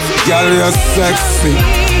need. Girl, you're sexy.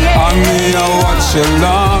 And me, I watch you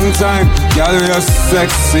long time. Girl, you're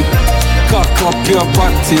sexy. Cock up your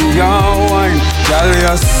body and wine. Girl,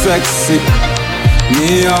 you're sexy.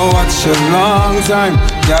 Me, I watch you long time.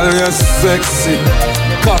 Girl, you're sexy.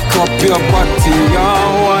 Cock up your body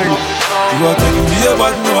and wine. You are telling me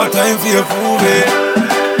about no time for your food.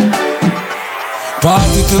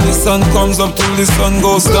 Party till the sun comes up, till the sun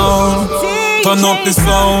goes down. Turn up the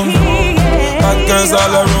sound. Bad girls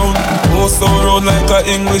all around. Go so round like a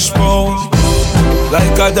English pound.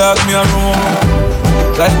 Like a dog me a roam.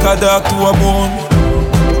 Like a dog to a bone.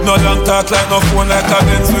 No long talk like no phone. Like a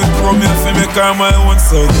Benz with chrome. Me fi make her my own.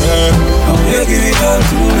 So girl, I'm here, give it all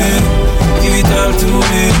to me. Give it all to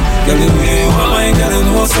me. Girl, the way you want mine, girl, you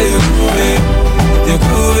know say you prove it. You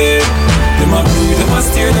prove it. Them a breathe, them a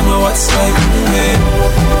stare, them a watch like movie.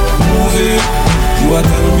 Movie. You a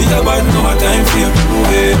tell me about no time for you prove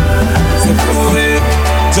it. So prove it.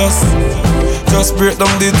 Just break down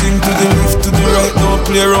the thing to the left, to the right. Don't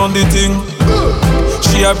play around the thing.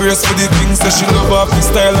 She a brace for the thing, so she love her free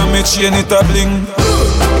style and make chain it a bling.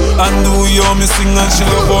 And do you me sing and she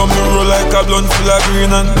love how me roll like a blunt full of green.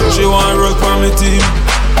 And she want roll for me team.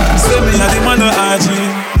 Say me a the man of RG.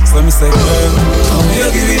 So me say girl, come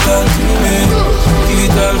here, give it all to me. Give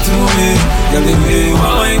it all to me. Girl, the way you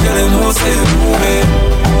want mine, girl, you know say you prove it.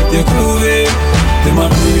 You prove it. Them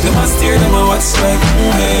a breathe, them a stare, them a watch like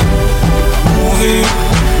movie. Movie.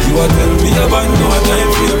 You a tell me about no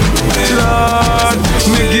time for you prove it. Lord,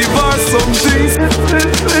 me give her something.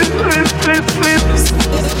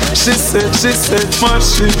 She said, my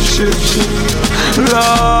shit.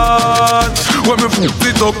 Lord, when me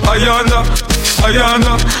put it up,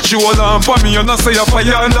 Ayana, she hold on for me and I say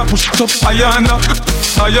Ayana, push it up, Ayana,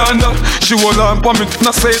 she hold on for me and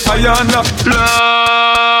I say Ayana.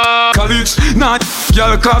 Lord, college, nah,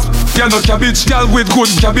 girl class, girl no cabbage, girl with good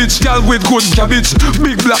cabbage,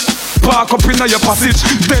 big black. Park up in your passage.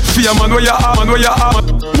 Dead fear man where you are,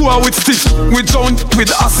 boy with stick, with sound, with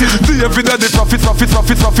acid. The every day the profit.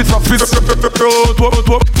 Road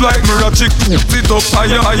like mirror chick. Sit up,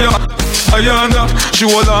 Ayana. She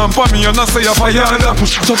hold on for me and I say Ayana.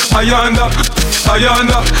 Push it up, Ayana.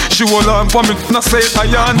 She hold on for me and I say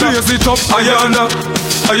Ayana. Raise it up, Ayana.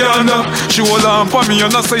 She hold on for me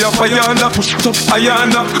and I say Ayana. Push it up,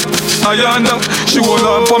 Ayana. She hold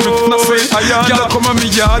on for me and I say Ayana. Girl come on me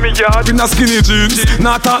yard. In a skinny jeans,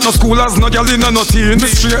 not talk no schoolers, no girl in no teens.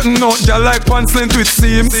 Straighten out, girl like pants length with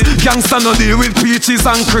seams. Gangsta no deal with peaches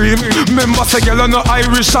and cream. Member say girl no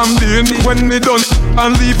Irish and bean. When me done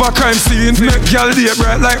and leave a crime scene, make girl day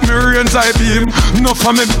bright like me range I beam. Enough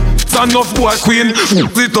for me, enough boy queen.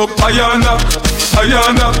 Sit up, Ayana.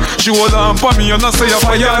 She hold on for me and I say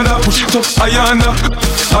Ayana. Push it up, Ayana.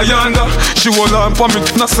 She hold on for me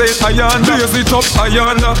and I say Ayana. Raise it up,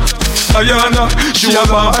 Ayana. She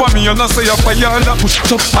hold on for me and I say Ayana. Push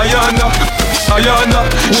it up, Ayana.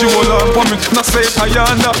 She hold on for me and I say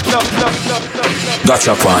Ayana.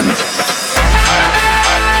 Gotcha pan.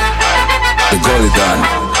 The Gullyside.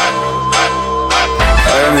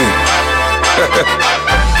 I mean.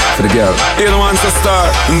 For the girl. You don't want to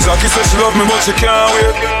start. Djjunky said she love me but she can't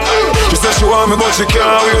wait. She said she want me but she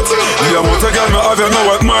can't wait. The amount of girl me have you know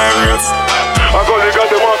what my rates. I got the girl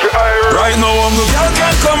they want to hire. Right now I'm the girl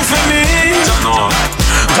can't come for me.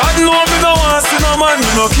 God know me no want see no man.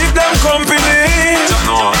 Me no keep them company.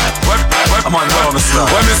 What? I'm on when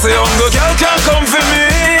me say I'm the girl can't come for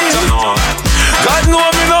me. God know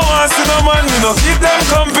me no want see no man. Me no keep them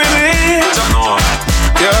company.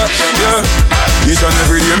 Yeah. Each and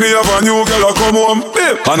every day me have a new girl a come home.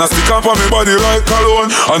 And I stick up on me body like cologne.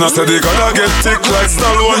 And I say they gotta get thick like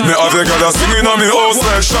Stallone. Me have a girl a singing on me house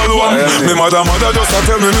like Shalom. Me mother just a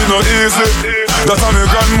tell me no easy. That a me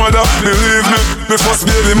grandmother, believe me. Me first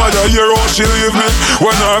baby mother hear how she leave me.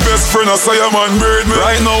 When her best friend a say a man breed me.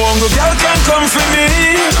 Right now I'm the girl can't come for me.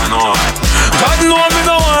 God know me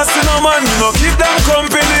no want see no man. Me no keep them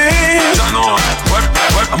company. What?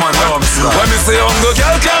 I'm on when me say I'm the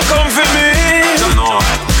girl can't come for me.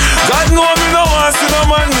 God know me no want see no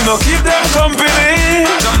man. Me no keep them company.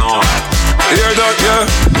 Hear that, yeah.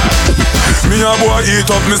 Me a boy eat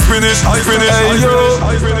up me spinach. I finish.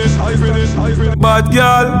 Bad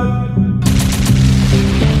girl.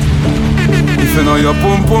 If you know your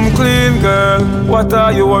pum clean, girl, what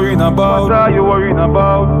are you worrying about?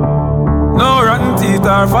 No rotten teeth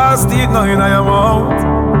or fast teeth, no in your mouth.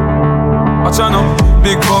 Watch out now,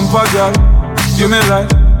 big bumper girl. Give me like,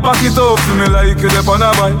 back it up to me like you dey on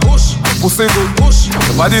a bike. Push, pussy good, push, your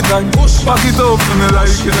body tight. Push, back it up to me like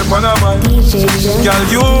you dey on a bike. Girl,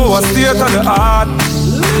 you a state of the art.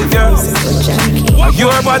 Yes,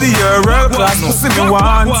 your body, your real class, pussy me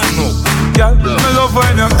want. Girl, me love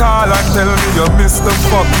when you call and tell me you miss the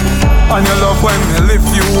fuck. And you love when me lift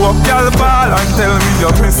you up. Girl, ball and tell me you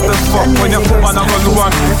miss the fuck. When you come on, I'm gonna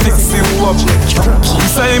want to fix you up. You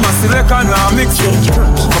say my select and I mix you.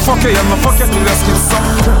 My fuck you, till you skip some.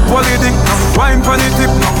 Wally dick now, wine for the tip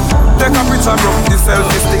now. Take a picture, bro, the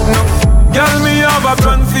selfie stick now. Girl, me have a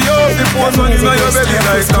plan for you. The pose on you know your belly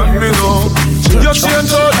like that, me know. You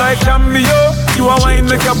change out like cameo. You a wine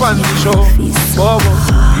make up on the show. Bobo,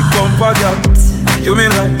 you come for girl. You me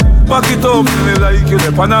like, back it up for me like you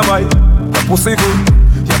dey on a bike. Your pussy good,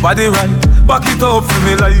 your body right. Back it up for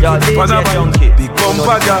me like you dey on a bike. Big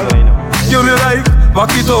bumper girl. You me like,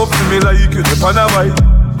 back it up for me like you dey on a bike.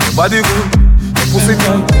 Your body good, your pussy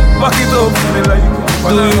tight. Back it up for me like you dey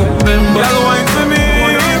on a bike. Girl wine for me.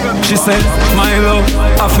 She said, my love,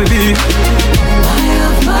 I feel it.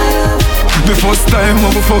 My love. The first time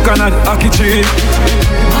I fuck on that hockey tree.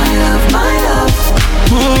 My love.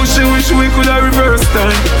 Oh, she wish we could have reverse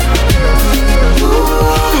time.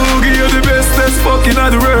 Oh, give you the bestest fucking at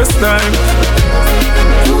the worst time.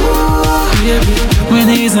 Baby, when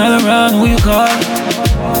he's not around, who you call?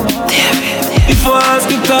 If I ask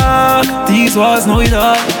you talk, these was no it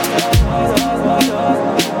all.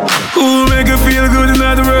 Who make you feel good in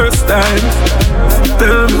the worst time?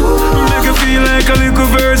 Tell me, who make you feel like a little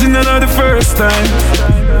virgin in the first time?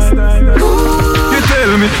 You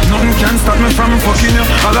tell me, nothing can stop me from fucking you.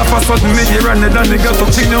 All of a sudden me hear another nigga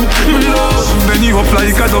touching you. Love, then you up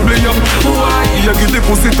like a double up. Why? You give the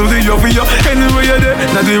pussy to the over you. Anyway you're there,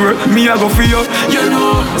 now the work, me I go for you. You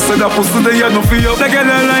know, so that pussy there you no for you. They get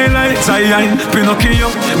a line like giant, Pinocchio.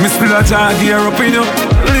 Me still a jag here up in you.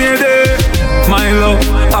 Lady, my love,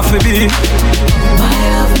 I feel be. My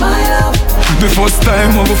love. The first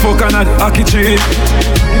time I go fuck on that hockey tree.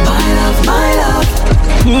 My love.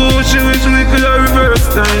 Oh, she wish we could have reverse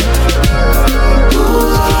time.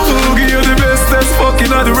 Oh, give you the bestest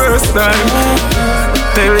fucking at the worst time.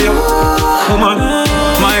 Tell you, woman,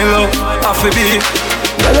 my love, I feel be.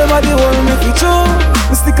 Tell everybody wanna make it true.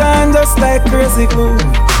 We stick on just like crazy glue.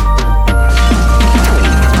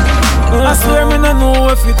 I swear me no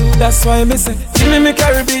know if you do. That's why me say, give me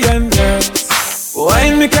Caribbean girls.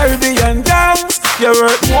 Wine me Caribbean girls. You're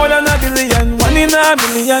worth more than a billion. One in a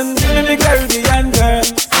million. Give me Caribbean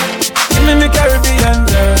girls. Give me Caribbean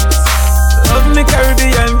girls. Love me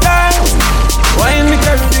Caribbean girls. Wine me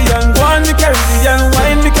Caribbean. Go on me Caribbean.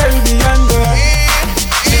 Wine me Caribbean girl.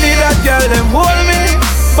 Give me that girl, them hold me.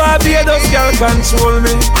 Barbados girl control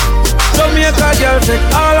me. Jamaica girl take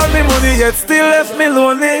all of me money, yet still left me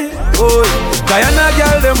lonely. Oh, Guyana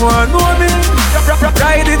girl, them want know me.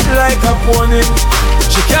 Ride it like a pony.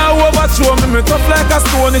 She can't overthrow me, me tough like a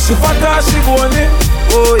stone. She fat as she bony.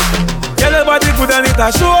 Oh, girl, your body good and it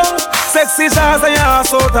a show. Sexy shots and your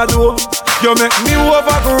ass out a door. You make me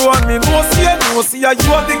overgrow and me no see you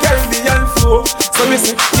have the Caribbean flow. So me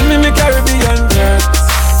say, give me Caribbean girls.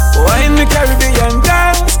 Wine me Caribbean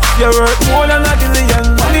girls. You're worth more than a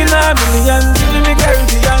billion. One in a million. Give me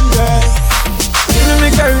Caribbean girls. Give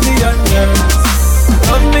me Caribbean girls.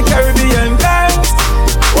 Love me Caribbean girls.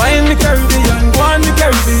 Wine me Caribbean. Go on me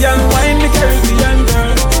Caribbean. Wine me Caribbean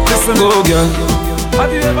girls. Listen, go girl.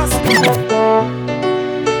 Have you ever seen?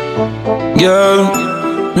 Girl,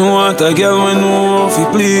 me want a girl when know if you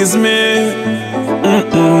please me.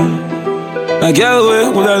 A girl way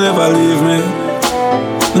would I never leave me.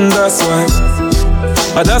 And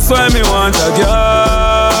that's why me want a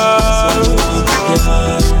girl.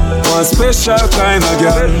 One special kind of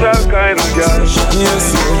girl.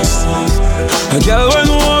 Yes. A girl when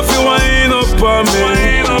know if you wind up on me.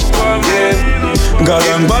 Girl,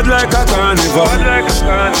 I'm bad like a carnival.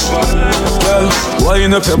 Girl,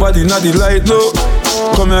 wind up your body, not the light low.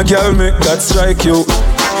 Come here, girl, make that strike you.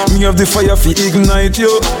 Me have the fire fi ignite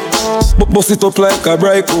you. Bust it up like a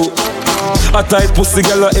bright coat. A tight pussy,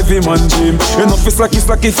 girl, a heavy man dream. Enough is like if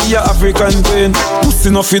you're African queen. Pussy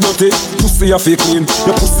no fi dirty, pussy a fi clean.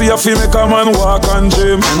 Your pussy a fi make a man walk and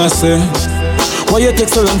dream. And I say, why you take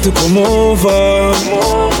so long to come over?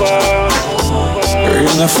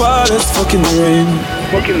 Rain a fall, it's fucking the rain.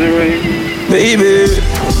 Baby, I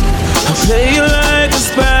play you like a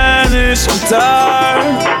Spanish guitar,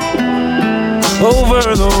 over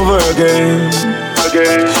and over again.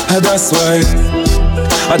 And that's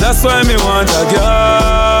why me want a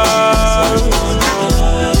girl.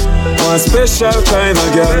 want special kind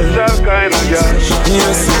of girl.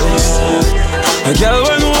 Yes, a girl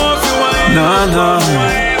when you want to wine. Nah.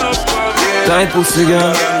 Tight pussy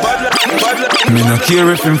girl. Me no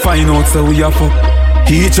care if him find out so we a fuck.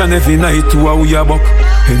 Each and every night to a we a buck.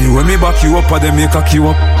 Anyway me back you up or them make cock you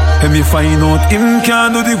up. And me find out him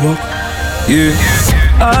can't do the work. Yeah.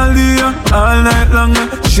 All day, all night long.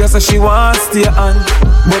 She say she want stay on,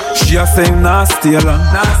 but she a say him not stay long.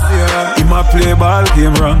 Him a play ball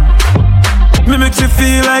game wrong. Me make she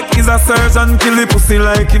feel like he's a surgeon. Kill the pussy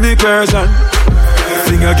like in incursion.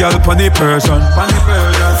 Sing a girl pon the Persian.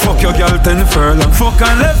 Fuck your girl 10 furlong. Fuck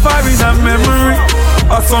and left her in a memory.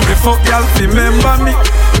 Or some me fuck girl remember me.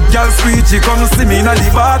 Girl sweet, she come see me in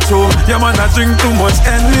the bathroom. Your man a drink too much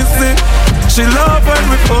endlessly. She love when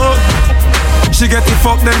we fuck. She get the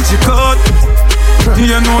fuck then she cut.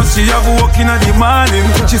 You know she have work in the morning.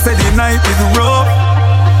 She said the night is rough.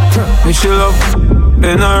 Me she love,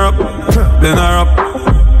 bend her up.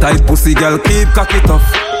 Tight pussy girl keep cock it up.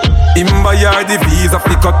 Him buy her the visa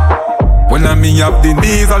fi cut. When I me have the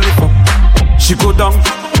knees a lift up. She go down,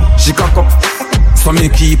 she cock up. So me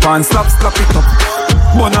keep on slap it up.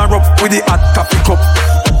 Bun her up with the hot coffee cup.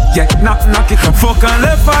 Yeah, knock it up. Fuck and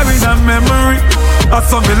left her in a memory. I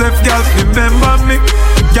saw me left girl remember me.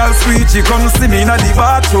 Girl sweet, she come see me in the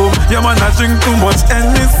bathroom. Your man a drink too much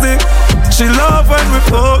Hennessy. She love when we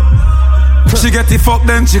fuck. She get the fuck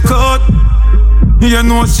then she cut. You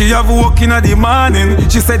know she have work in the morning.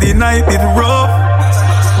 She said the night is rough.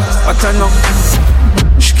 But I know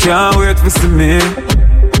she can't wait to see me.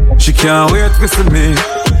 She can't wait to see me.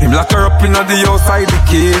 Him lock her up in the outside the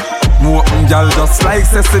key. More girl just like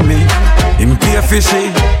sesame. Him pay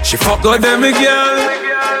fishy. She fuck with them girl.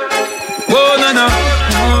 Oh na.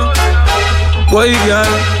 Boy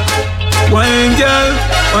girl. Wine girl.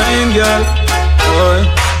 Boy.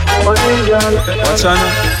 Watch out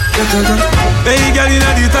now. Hey girl in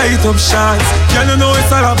the tight up shots. Girl you know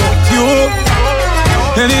it's all about you.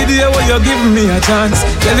 Any day when you give me a chance,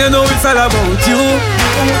 girl you know it's all about you.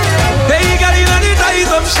 Hey girl in the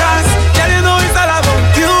tight up shots. Girl you know it's all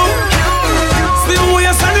about you. Still we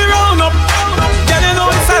are standing round up. Girl you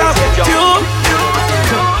know it's all about you.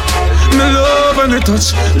 Me love and me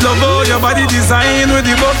touch. Love how your body design with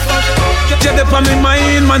the buff. Get up on me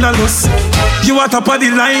mind man a loss. You are top of the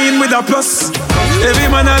line with a plus. Every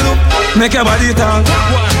man a look, make your body talk.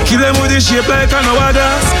 Kill them with the shape like an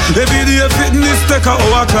hourglass. Every day fitness take a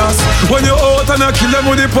hour class. When you out and I kill them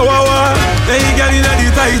with the power war. Hey girl in the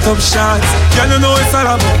tight up shots. Girl you know it's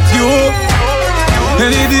all about you.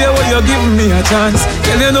 Any day when you give me a chance,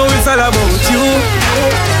 girl you know it's all about you.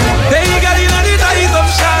 Hey girl in the tight up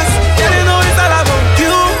shots. Girl you know it's all about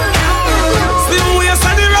you. Still we are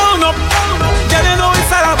standing round up. Girl you know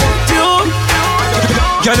it's all about you.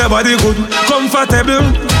 Girl your body good, comfortable.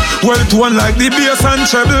 Well to one like the bass and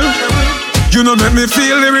treble. You know make me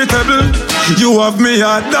feel irritable. You have me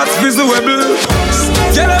heart that's visible.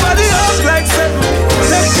 Girl your body up like seven.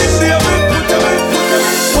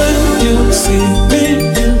 When you see me,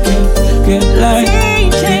 you get like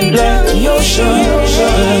the ocean.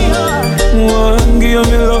 One give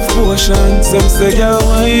me love potion. Some say girl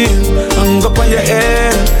wine, hang up on your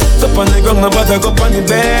head. Up on the ground, nobody go on the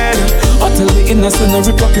bed. Until the innocent no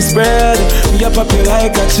rip up his bread. Me a pop you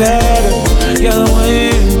like a cheddar. Girl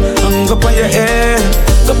wine, hang up on your head.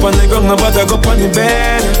 Up on the ground, nobody go on the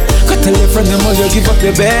bed. Go tell your friend them all you give up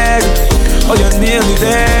your bed. Oh you're nearly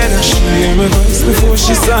dead. She hear my voice before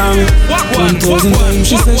she saw me. 1,000 times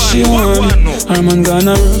she said she want me. Her man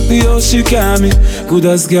gonna rock the house she call me. Good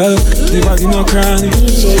as girl, the body no cranny.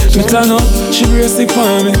 Me turn up, she brace it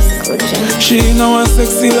for me. She know a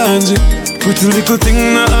sexy laundry. Pretty little thing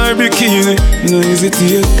in her bikini. No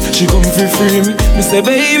hesitate, she come free me. Me say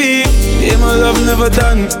baby, yeah my love never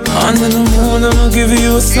done. Under the moon I'ma give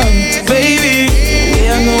you a song. Baby,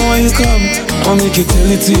 yeah I know why you come. I'll make you tell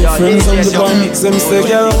it to your friends on the bump. Them say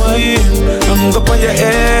girl why I'm up on your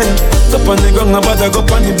head. Up on the ground nobody go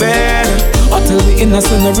on the bed. Until the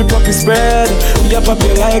innocent no rip up his bread. Me a pop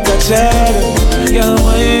you like a cheddar. Girl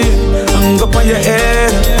why I'm up on your head.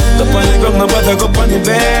 Up on the ground nobody go on the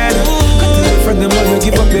bed. Friend them all you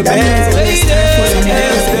give up your bed.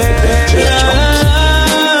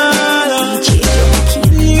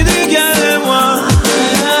 You the girl them want.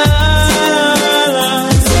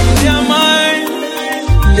 You're mine.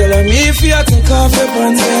 Girl I'm if you take off your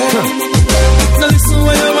pants. Now listen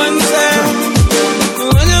what your man say.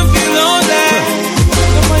 When you feel lonely,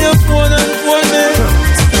 come on your phone and phone me.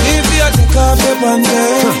 If you take off your pants.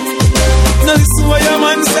 Now listen what your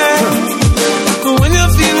man say. When you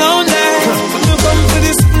feel lonely, you come to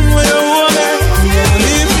this where you want it.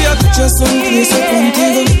 If you touch your son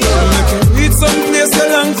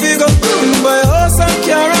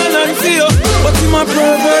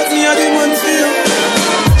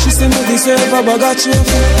herself a bag of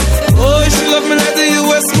chips. Oh, she love me like the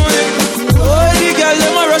US money. Oh, the girl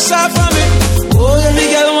them a rush off for me. Oh, the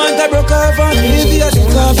girl want to broke off for me. If you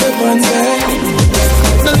take off your pants,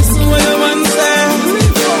 now listen what your man say.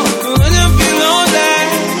 When you feel lonely,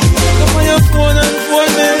 come on your phone and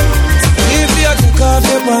phone me. If you take off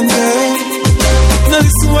your pants, now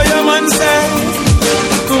listen what your man say.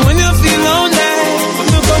 When you feel lonely,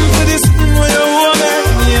 you come to this thing where you want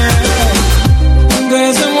me. Yeah.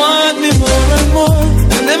 Girls they want me more and more.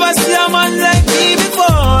 I never see a man like me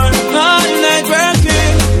before. All night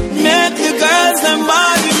working, make the girls them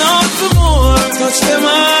body not to more. Touch them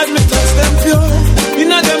hard, me touch them pure. You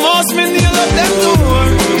know them most me kneel up them door.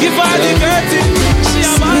 Give her the dirty, she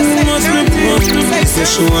a man say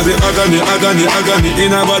she want the agony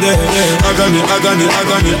in her body. Agony.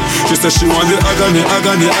 She said she want the agony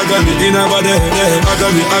in her body.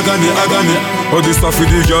 Agony. Oh, this stuff with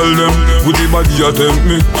the girl them, with the body you tempt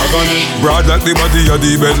me. Broad like the body of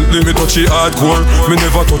the Bentley. Me touch it hardcore, me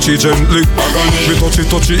never touch it gently. Me touch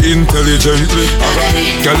it intelligently.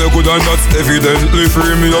 Girl you good and that's evidently.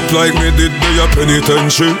 Free me up like me did by your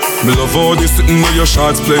penitentiary. Me love all this sitting on your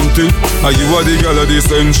shots plenty. And you are the girl of the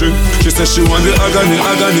century. She said she want the agony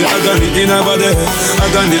in her body.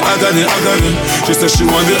 Agony. She said she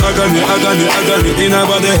want the agony in her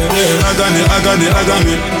body. Agony.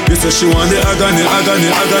 She said she want the agony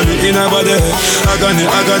in her body. Agony.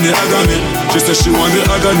 She said she want the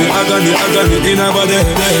agony in her body.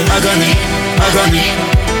 Agony.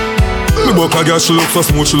 Me buck a girl, she look so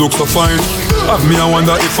smooth, she look so fine. Have me, I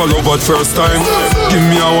wonder if I love at first time. Give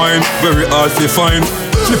me a wine, very hard to find.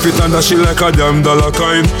 Flip it under she like a damn dollar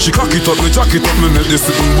kind. She cock it up, me jack it up, me make this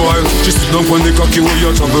sitting boil. She sit down on the cocky where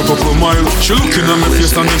you travel couple mile. She looking at my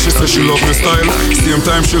face and then she say she love me style. Same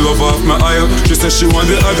time she love off my aisle. She say she want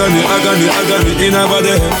the agony in her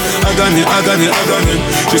body. Agony.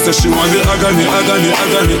 She say she want the agony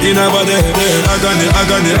in her body. Agony.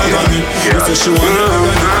 She say she want the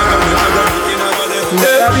agony in her body.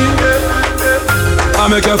 I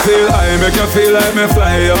make you feel like me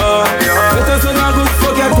fly, oh. Let us know good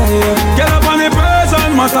fuck your time. Get up on the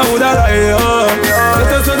person, matter who that lie, oh. Let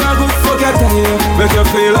us know good fuck your time. Make you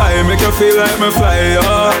feel like me fly,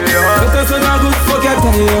 oh. Let us know good fuck your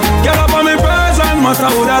time. Get up on the person, matter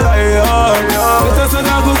who that lie, oh. Let us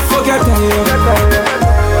know good fuck your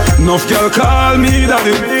time. Enough girl call me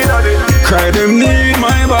daddy. Cry them need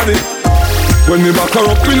my body. When me back her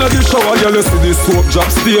up in the shower, girl, you see this soap drop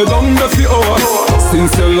stay down the few hours.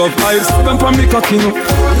 Since you love eyes, spend for me cocky no.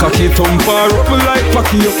 Cocky thump her up like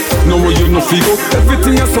Packy up. Now you no feel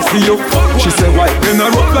everything is so for you. She say why, then I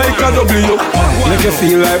up like a W. Make you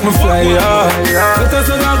feel like me fly, yeah. Let us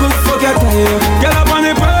know good fuck your time. Get up on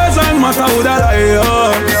the person, matter who that lie,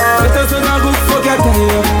 yeah. Let us know good fuck your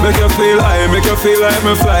time. Make you feel like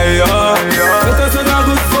me fly, yeah. Let us know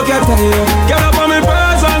good fuck your time. Get up on the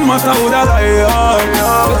person, matter who that lie.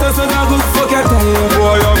 Let us know good fuck your time.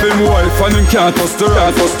 Boy, I've been wife and him can't touch the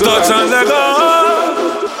right. Touch and let go.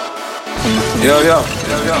 Yeah.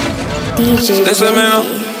 DJ Listen me now.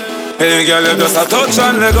 Hey girl, you just a touch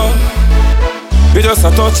and let go. You just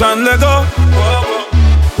a touch and let go.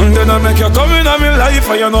 And then I make you come in my life.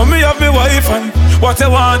 And you know me have me wife. And what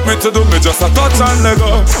you want me to do, me just a touch and let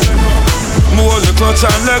go. Move the clutch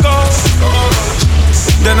and let go.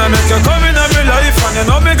 Then I make you come in my life. And you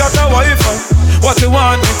know me got a wife. And what you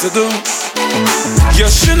want me to do?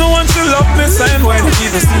 Yes, she know want to love me same way.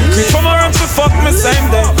 Keep a secret from her and she fuck me same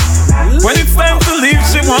day. When it's time to leave,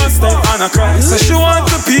 she wants stay. And I cry, so she want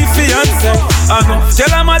to be fiancé. I know, tell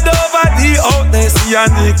her my over the out there. See a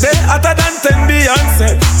nick there, hotter than 10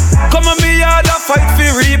 Beyonce. Come on me yard a fight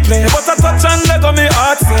for replay. But I touch and let go me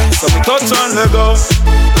heart say. So me touch and let go.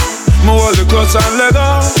 Me hold the clutch and let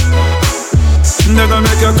go. Never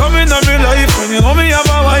make you come in on me life. When you know me have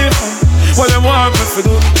a wife. What them want me to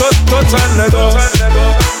do? Touch and let go.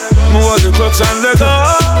 Me hold the clutch and let go.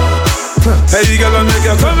 Hey girl, I make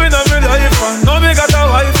you come in on me life. Know me got a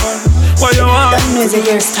wife. What you want? That music,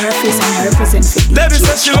 you're Starface and I represent for Baby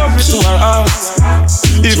said she love me to her heart.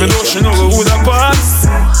 Even though she know who would have passed.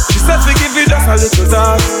 She said we give it just a little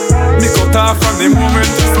talk. Me cut off from the moment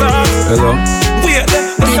to start. Hello? Wait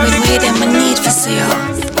there. Baby, wait them I need for sale.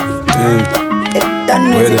 That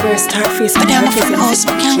music, you're Starface and I represent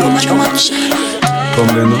for DJ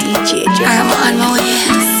Come then no. I'm on my way.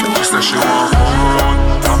 She said she want come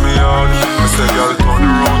round, on me hard. Me say girl turn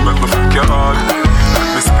around, make me fuck your heart.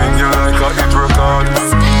 Me spin you like a hit record.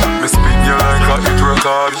 Me spin you like a hit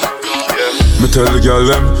record. Me tell the girl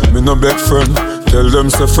them, me no beg friend. Tell them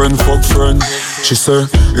say friend fuck friend. She say,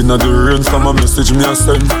 inna the rain from a message me a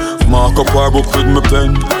send. Mark up our book with me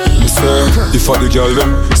pen. Me say, if I the girl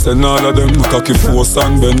them, send all of them. Cocky force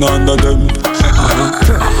and bend under them.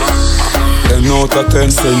 10 out of 10,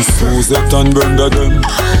 send Suzette and Brenda them.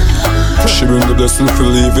 She bring the blessing for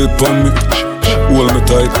leave it pon me. Hold me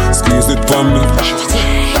tight, squeeze it pon me.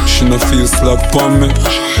 She no feel slack pon me,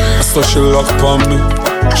 so she lock pon me.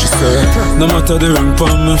 She said, no matter the ring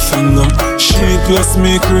pon my finger, she plus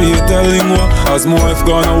me create a lingua. As my wife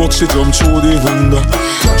gonna walk, she jump through the window.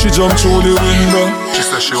 She jump through the window. She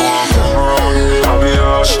said she want to come around, I'm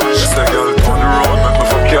here. She said, girl, turn around, make me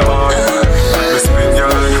fuck your heart. Me spin you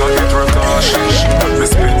like a hit record. Me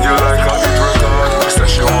spin you like a hit record. She said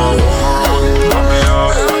she want to come around, I'm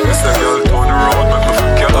here. Me said, girl, turn around, make me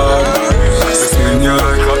fuck your heart. Me spin you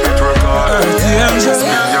like a hit record. Me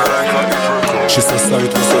spin you like a hit record. She said, sorry,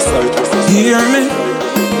 hear me?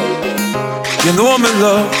 You know me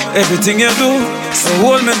love everything you do. So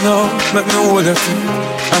hold me now, make me hold you too.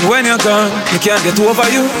 And when you're gone, me can't get over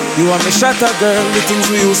you. You are my shatter girl, the things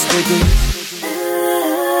we used to do.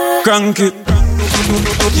 Crank it.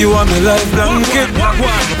 You are my life blanket.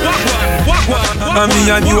 And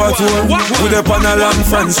me and you at home, with up on a long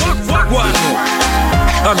friendship.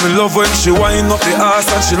 And me love when she wind up the ass,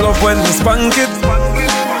 and she love when me spank it.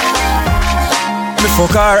 Me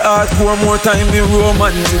fuck her hardcore more time, me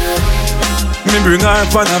romantic. Me bring her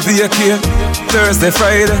pan a vacay, Thursday,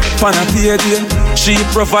 Friday, pan a payday. She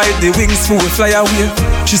provide the wings for we fly away.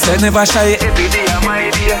 She said never shy, every day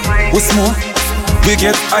my day. We smoke, we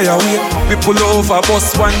get higher way. We pull over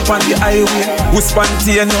bus one pan the highway. We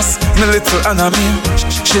spontaneous, me little Anna me.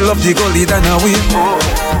 She love the gully than a way.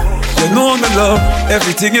 You know me love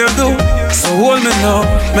everything you do. So hold me now,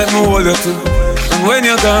 make me hold you too. And when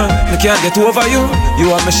you're gone, I can't get over you.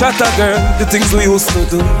 You are my shatter girl, the things we used to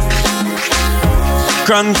do.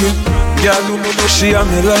 Cranky, girl, she and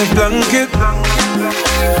me like blanket.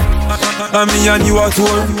 And me and you at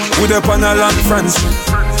home, with up on a long friendship.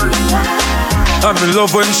 And me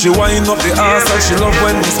love when she wind up the ass, and she love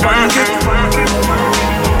when we spank it.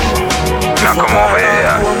 Now come over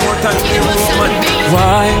here.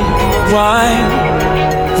 Wine.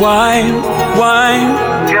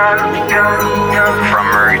 From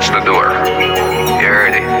reach the door. You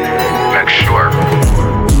heard it? Make sure.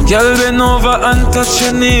 Girl, bend over and touch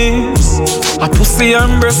your knees. A pussy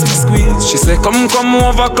and breast me squeeze. She say, come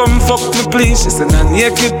over, come fuck me please. She say, na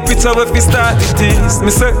naked picture if we start the tease.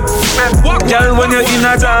 Me say, girl, when you're in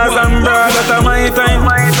a jazz and broad, that's my time.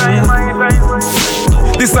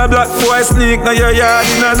 This a black boy sneak, now your yard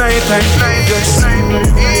in a night time. Yes.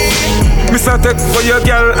 Me say, take for your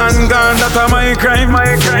girl and gone, that's my crime.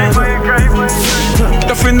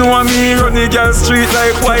 If you know me, run the girl street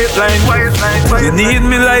like white line. You need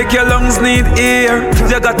me like your lungs need air.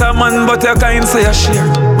 You got a man but you can't say a share.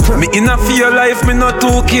 Me in a fear life, me not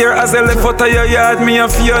too care. As I left out of your yard, me a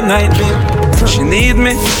fear nightmare. She need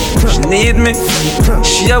me.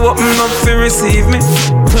 She a open up to receive me.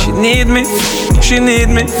 She need me.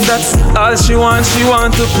 That's all she want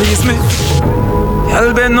to please me.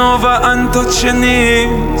 I'll bend over and touch your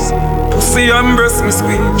knees. Pussy and breast me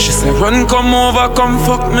squeeze. She said, run, come over, come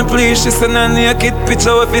fuck me please. She said, na naked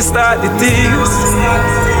picture if you start the tease.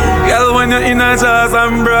 Girl, when you're in a jazz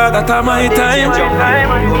and broad, that's my time.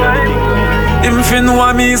 If you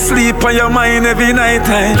know me, sleep on your mind every night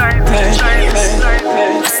time.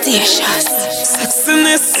 Station.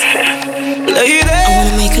 Sexiness, lady. I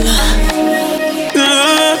wanna make love. I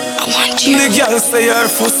want you. The girl say her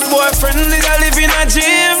first boyfriend did I live in a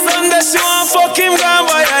gym. From that she want fuck him, gone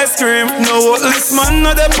buy ice cream. No this man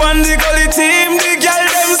not up on the gully team. The girl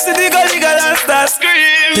them see the gully girl and start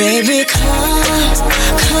scream. Baby,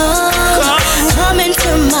 come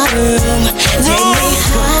into my room. Take me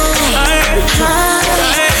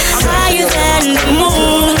higher than the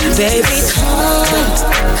moon. Baby,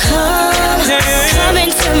 come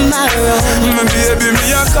into my room. Baby,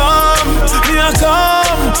 me a come.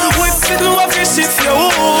 We sit and walk this shit for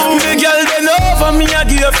you. The girl bend over, me a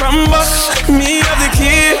give from back. Me have the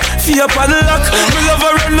key for your padlock. Me love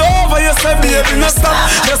her run over, you say baby no stop.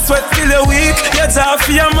 Just sweat till you're weak, you jaw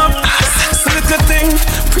for your map. Sexy little thing,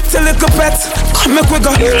 pretty little pet. Come make we go,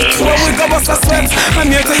 where we go bust a sweat. I'm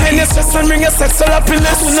here to end your stress and bring your sexual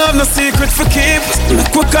happiness. We don't have no secret for keep. Make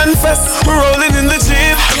we confess, we're rolling in the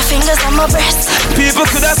Jeep. Your fingers on my breast. People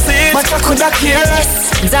could have seen, but I could have cared.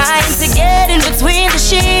 Dying to get in between the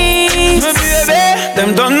sheets. Baby,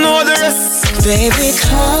 them don't know the rest. Baby,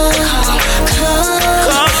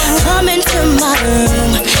 come into my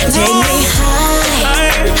room. Take me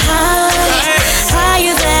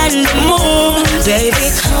higher than the moon. Baby,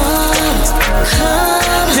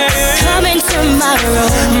 come into tomorrow.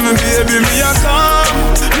 Baby, me a come.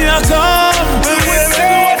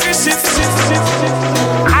 Shit.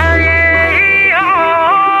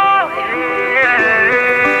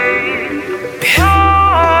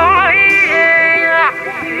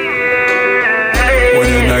 When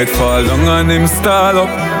the night fall down and him stall up,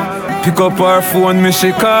 pick up her phone, me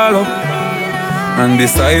she call up, and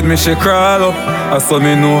beside me she crawl up. I saw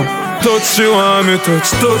me know, touch she want me touch,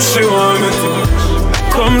 she want me touch.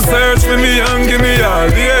 Come search for me and give me all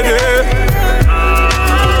lady.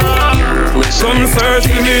 Come search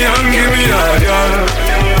for me and give me all girl.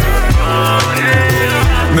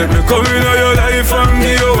 Make me come into your life and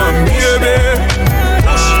give you one baby.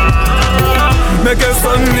 Make a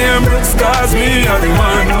son name Brooks, cause me a the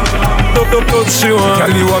man. Touch you want.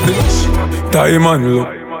 Girl, you have the diamond look.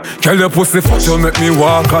 Girl, your pussy fat, you make me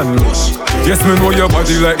walk and look. Yes, me know your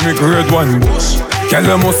body like me grade 1 bush. Girl,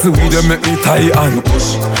 you must see weed, you make me tie and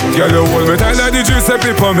push. Girl, you hold me tight like the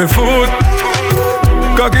Giuseppe on me foot.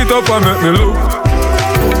 Cock it up and make me look.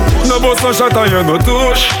 No bust no shot and you no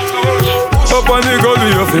touch. Up on the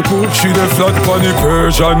gully you fi cook. She the flat pon the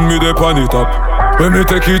Persian, me the pon the top. When me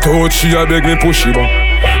take it out, she a beg me push it back.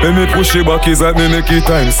 When me push it back, is that me make it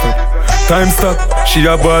time stop. Time stop, she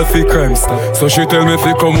a ball fi crime stop. So she tell me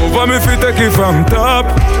fi come over, me fi take it from top.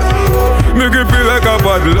 Me grip it like a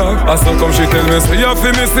bad luck. I so come she tell me say you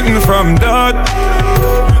fi me sitting from that.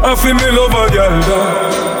 I fi me love a girl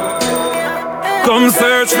that. Come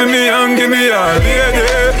search for me and give me a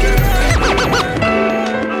lady.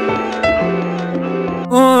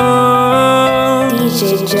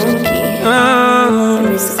 DJ Djjunky,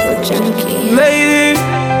 musical junkie. Lady,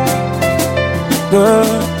 girl,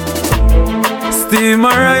 steam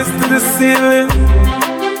my rise to the ceiling.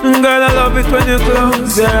 Girl, I love it when you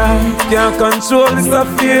close your eyes. Can't control this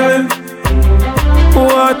feeling.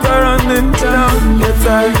 Water running down your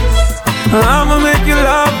thighs. I'ma make you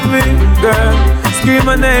love me, girl. Scream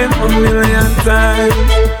my name 1,000,000 times.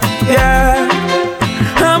 Yeah,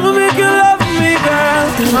 I'ma make you love me, girl.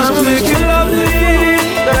 I'ma make you love me,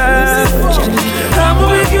 girl. I'ma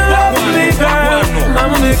make you love me, girl.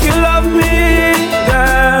 I'ma make you love me,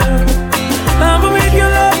 girl. I'ma make you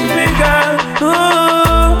love me, girl.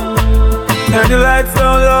 Turn the lights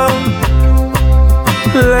down low.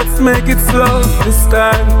 Let's make it slow this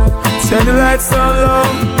time. Turn the lights down low.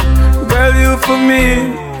 Girl, you for me,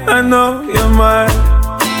 I know you're mine.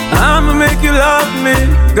 I'ma make you love me,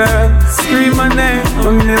 girl. Scream my name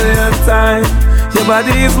 1,000,000 times. Your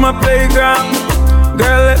body is my playground.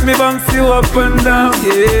 Girl, let me bounce you up and down,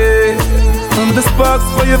 yeah. I'm the sparks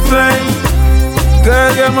for your flame.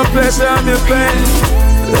 Girl, you're my pleasure, I'm your pain.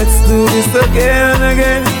 Let's do this again and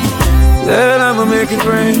again. Girl, I'ma make it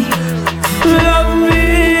rain. Love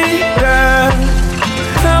me, girl.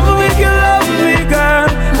 I'ma make you love me, girl.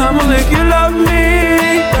 I'ma make you love me,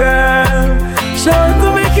 girl. Sure to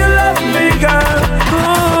make you love me, girl.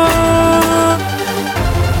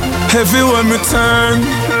 Heavy when me turn.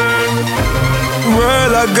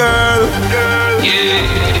 World a girl.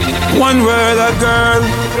 One world a girl.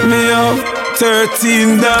 Me up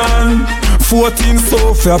 13 down. 14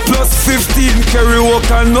 Sophia plus 15 carry walk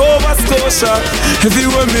and Nova Scotia.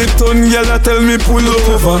 Everywhere me turn, girl I tell me pull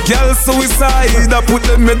over. Girl suicide, I put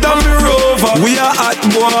them me down me rover. We are hot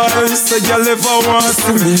boys, so girl ever want to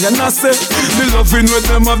see me. And I say, me loving with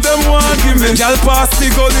them of them want give me. Girl pass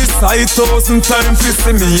the Gullyside 1,000 times to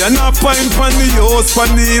see me. And I pint pan the house,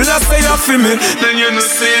 pan the hill, I say you feel me. Then you know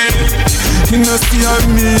see, you know see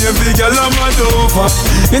me, every girl I'm mad over.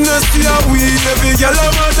 You know see we, every girl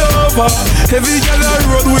I'm mad over. Every girl I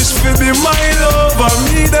road wish for be my lover.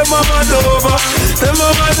 Me them a mad over, them a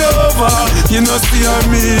mad over. You know see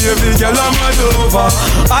me, every girl I'm mad over.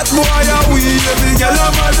 Hot boy a we, every girl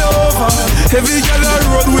I'm mad over. Every girl I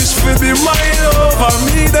road wish for be my lover.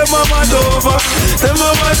 Me them a mad over, them a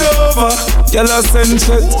mad over. Girl I send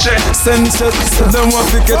check. So them want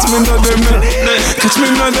to catch me no them catch me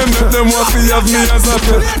no them want to have me as a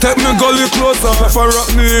pet. Take me gully closer, for rock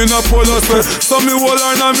me in a polo sweat. So me hold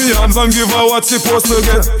her in me hands and give her what she supposed to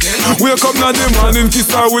get. Wake up now the morning,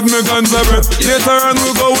 kiss her with me guns a breath. Later on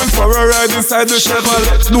we going for a ride inside the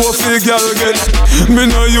Chevrolet. Do a feel girl get. Me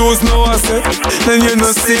no use no asset. Then you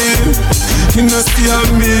no see. You no see how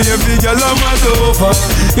me, every girl I'm mad over.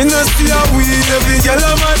 You no see how we, every girl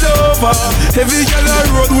I'm mad over. Every girl I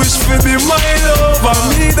road wish for be my lover.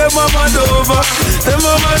 Me them a mad over, them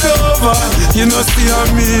a mad over. You no see how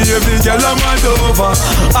me, every girl I'm mad over.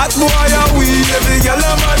 Hot boy a we, every girl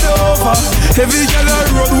I'm mad over. Every girl I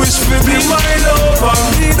road wish for be my lover.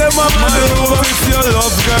 Me them a mad over. If your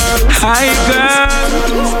love girl, hi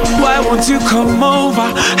girl, why won't you come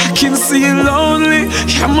over? I can see you lonely. me,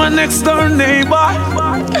 you're my next door neighbor.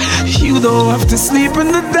 You don't have to sleep in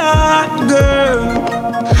the dark, girl.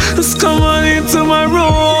 Just come on into my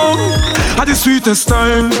room at the sweetest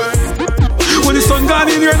time. When the sun gone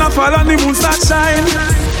in here and I fall and the moon start shine.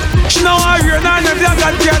 She know I hear now never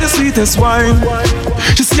got care the sweetest wine.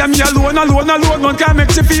 She see me alone, one can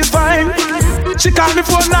make she feel fine. She call me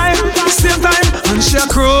phone line, same time, and she a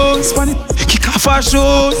cruise on it. Kick off her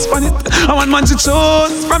shoes on it. I want man to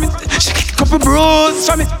choose from it. She kick up a bruise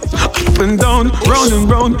from it. Up and down, round and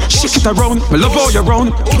round, shake it around. I love how you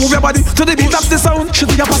round. Move your body to the beat of the sound. She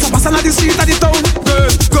do your pass on the street of the town. Girl,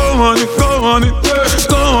 go on it, go on it,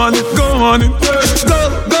 go on it, go on it. Go,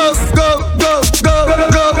 go, go, go, go,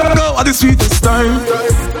 go, go. At the sweetest time.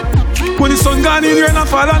 When the sun gone in here and I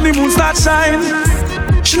fall and the moon start shine.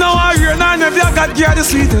 She know I hear now never got gear the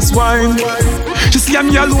sweetest wine. She see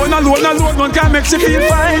me alone, one can make she feel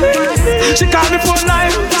fine. She call me phone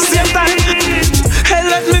line, same time. Hey,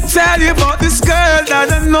 let me tell you about this girl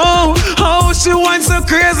that I know. How she whine so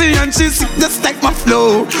crazy and she sick just like my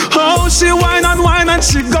flow. How she whine and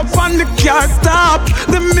she go on the car top.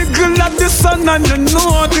 The middle of the sun and you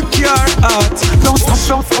know the car hot. Don't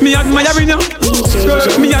stop, me admiring you.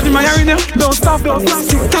 Me admiring you. Don't stop,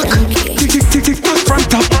 tick tock, tick tick tick tick tock front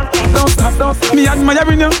top. Don't stop, me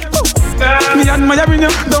admiring you. Me admiring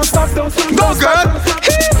you. Don't stop, go girl.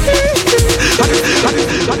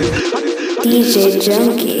 DJ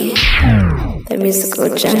Djjunky, the musical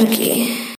junkie.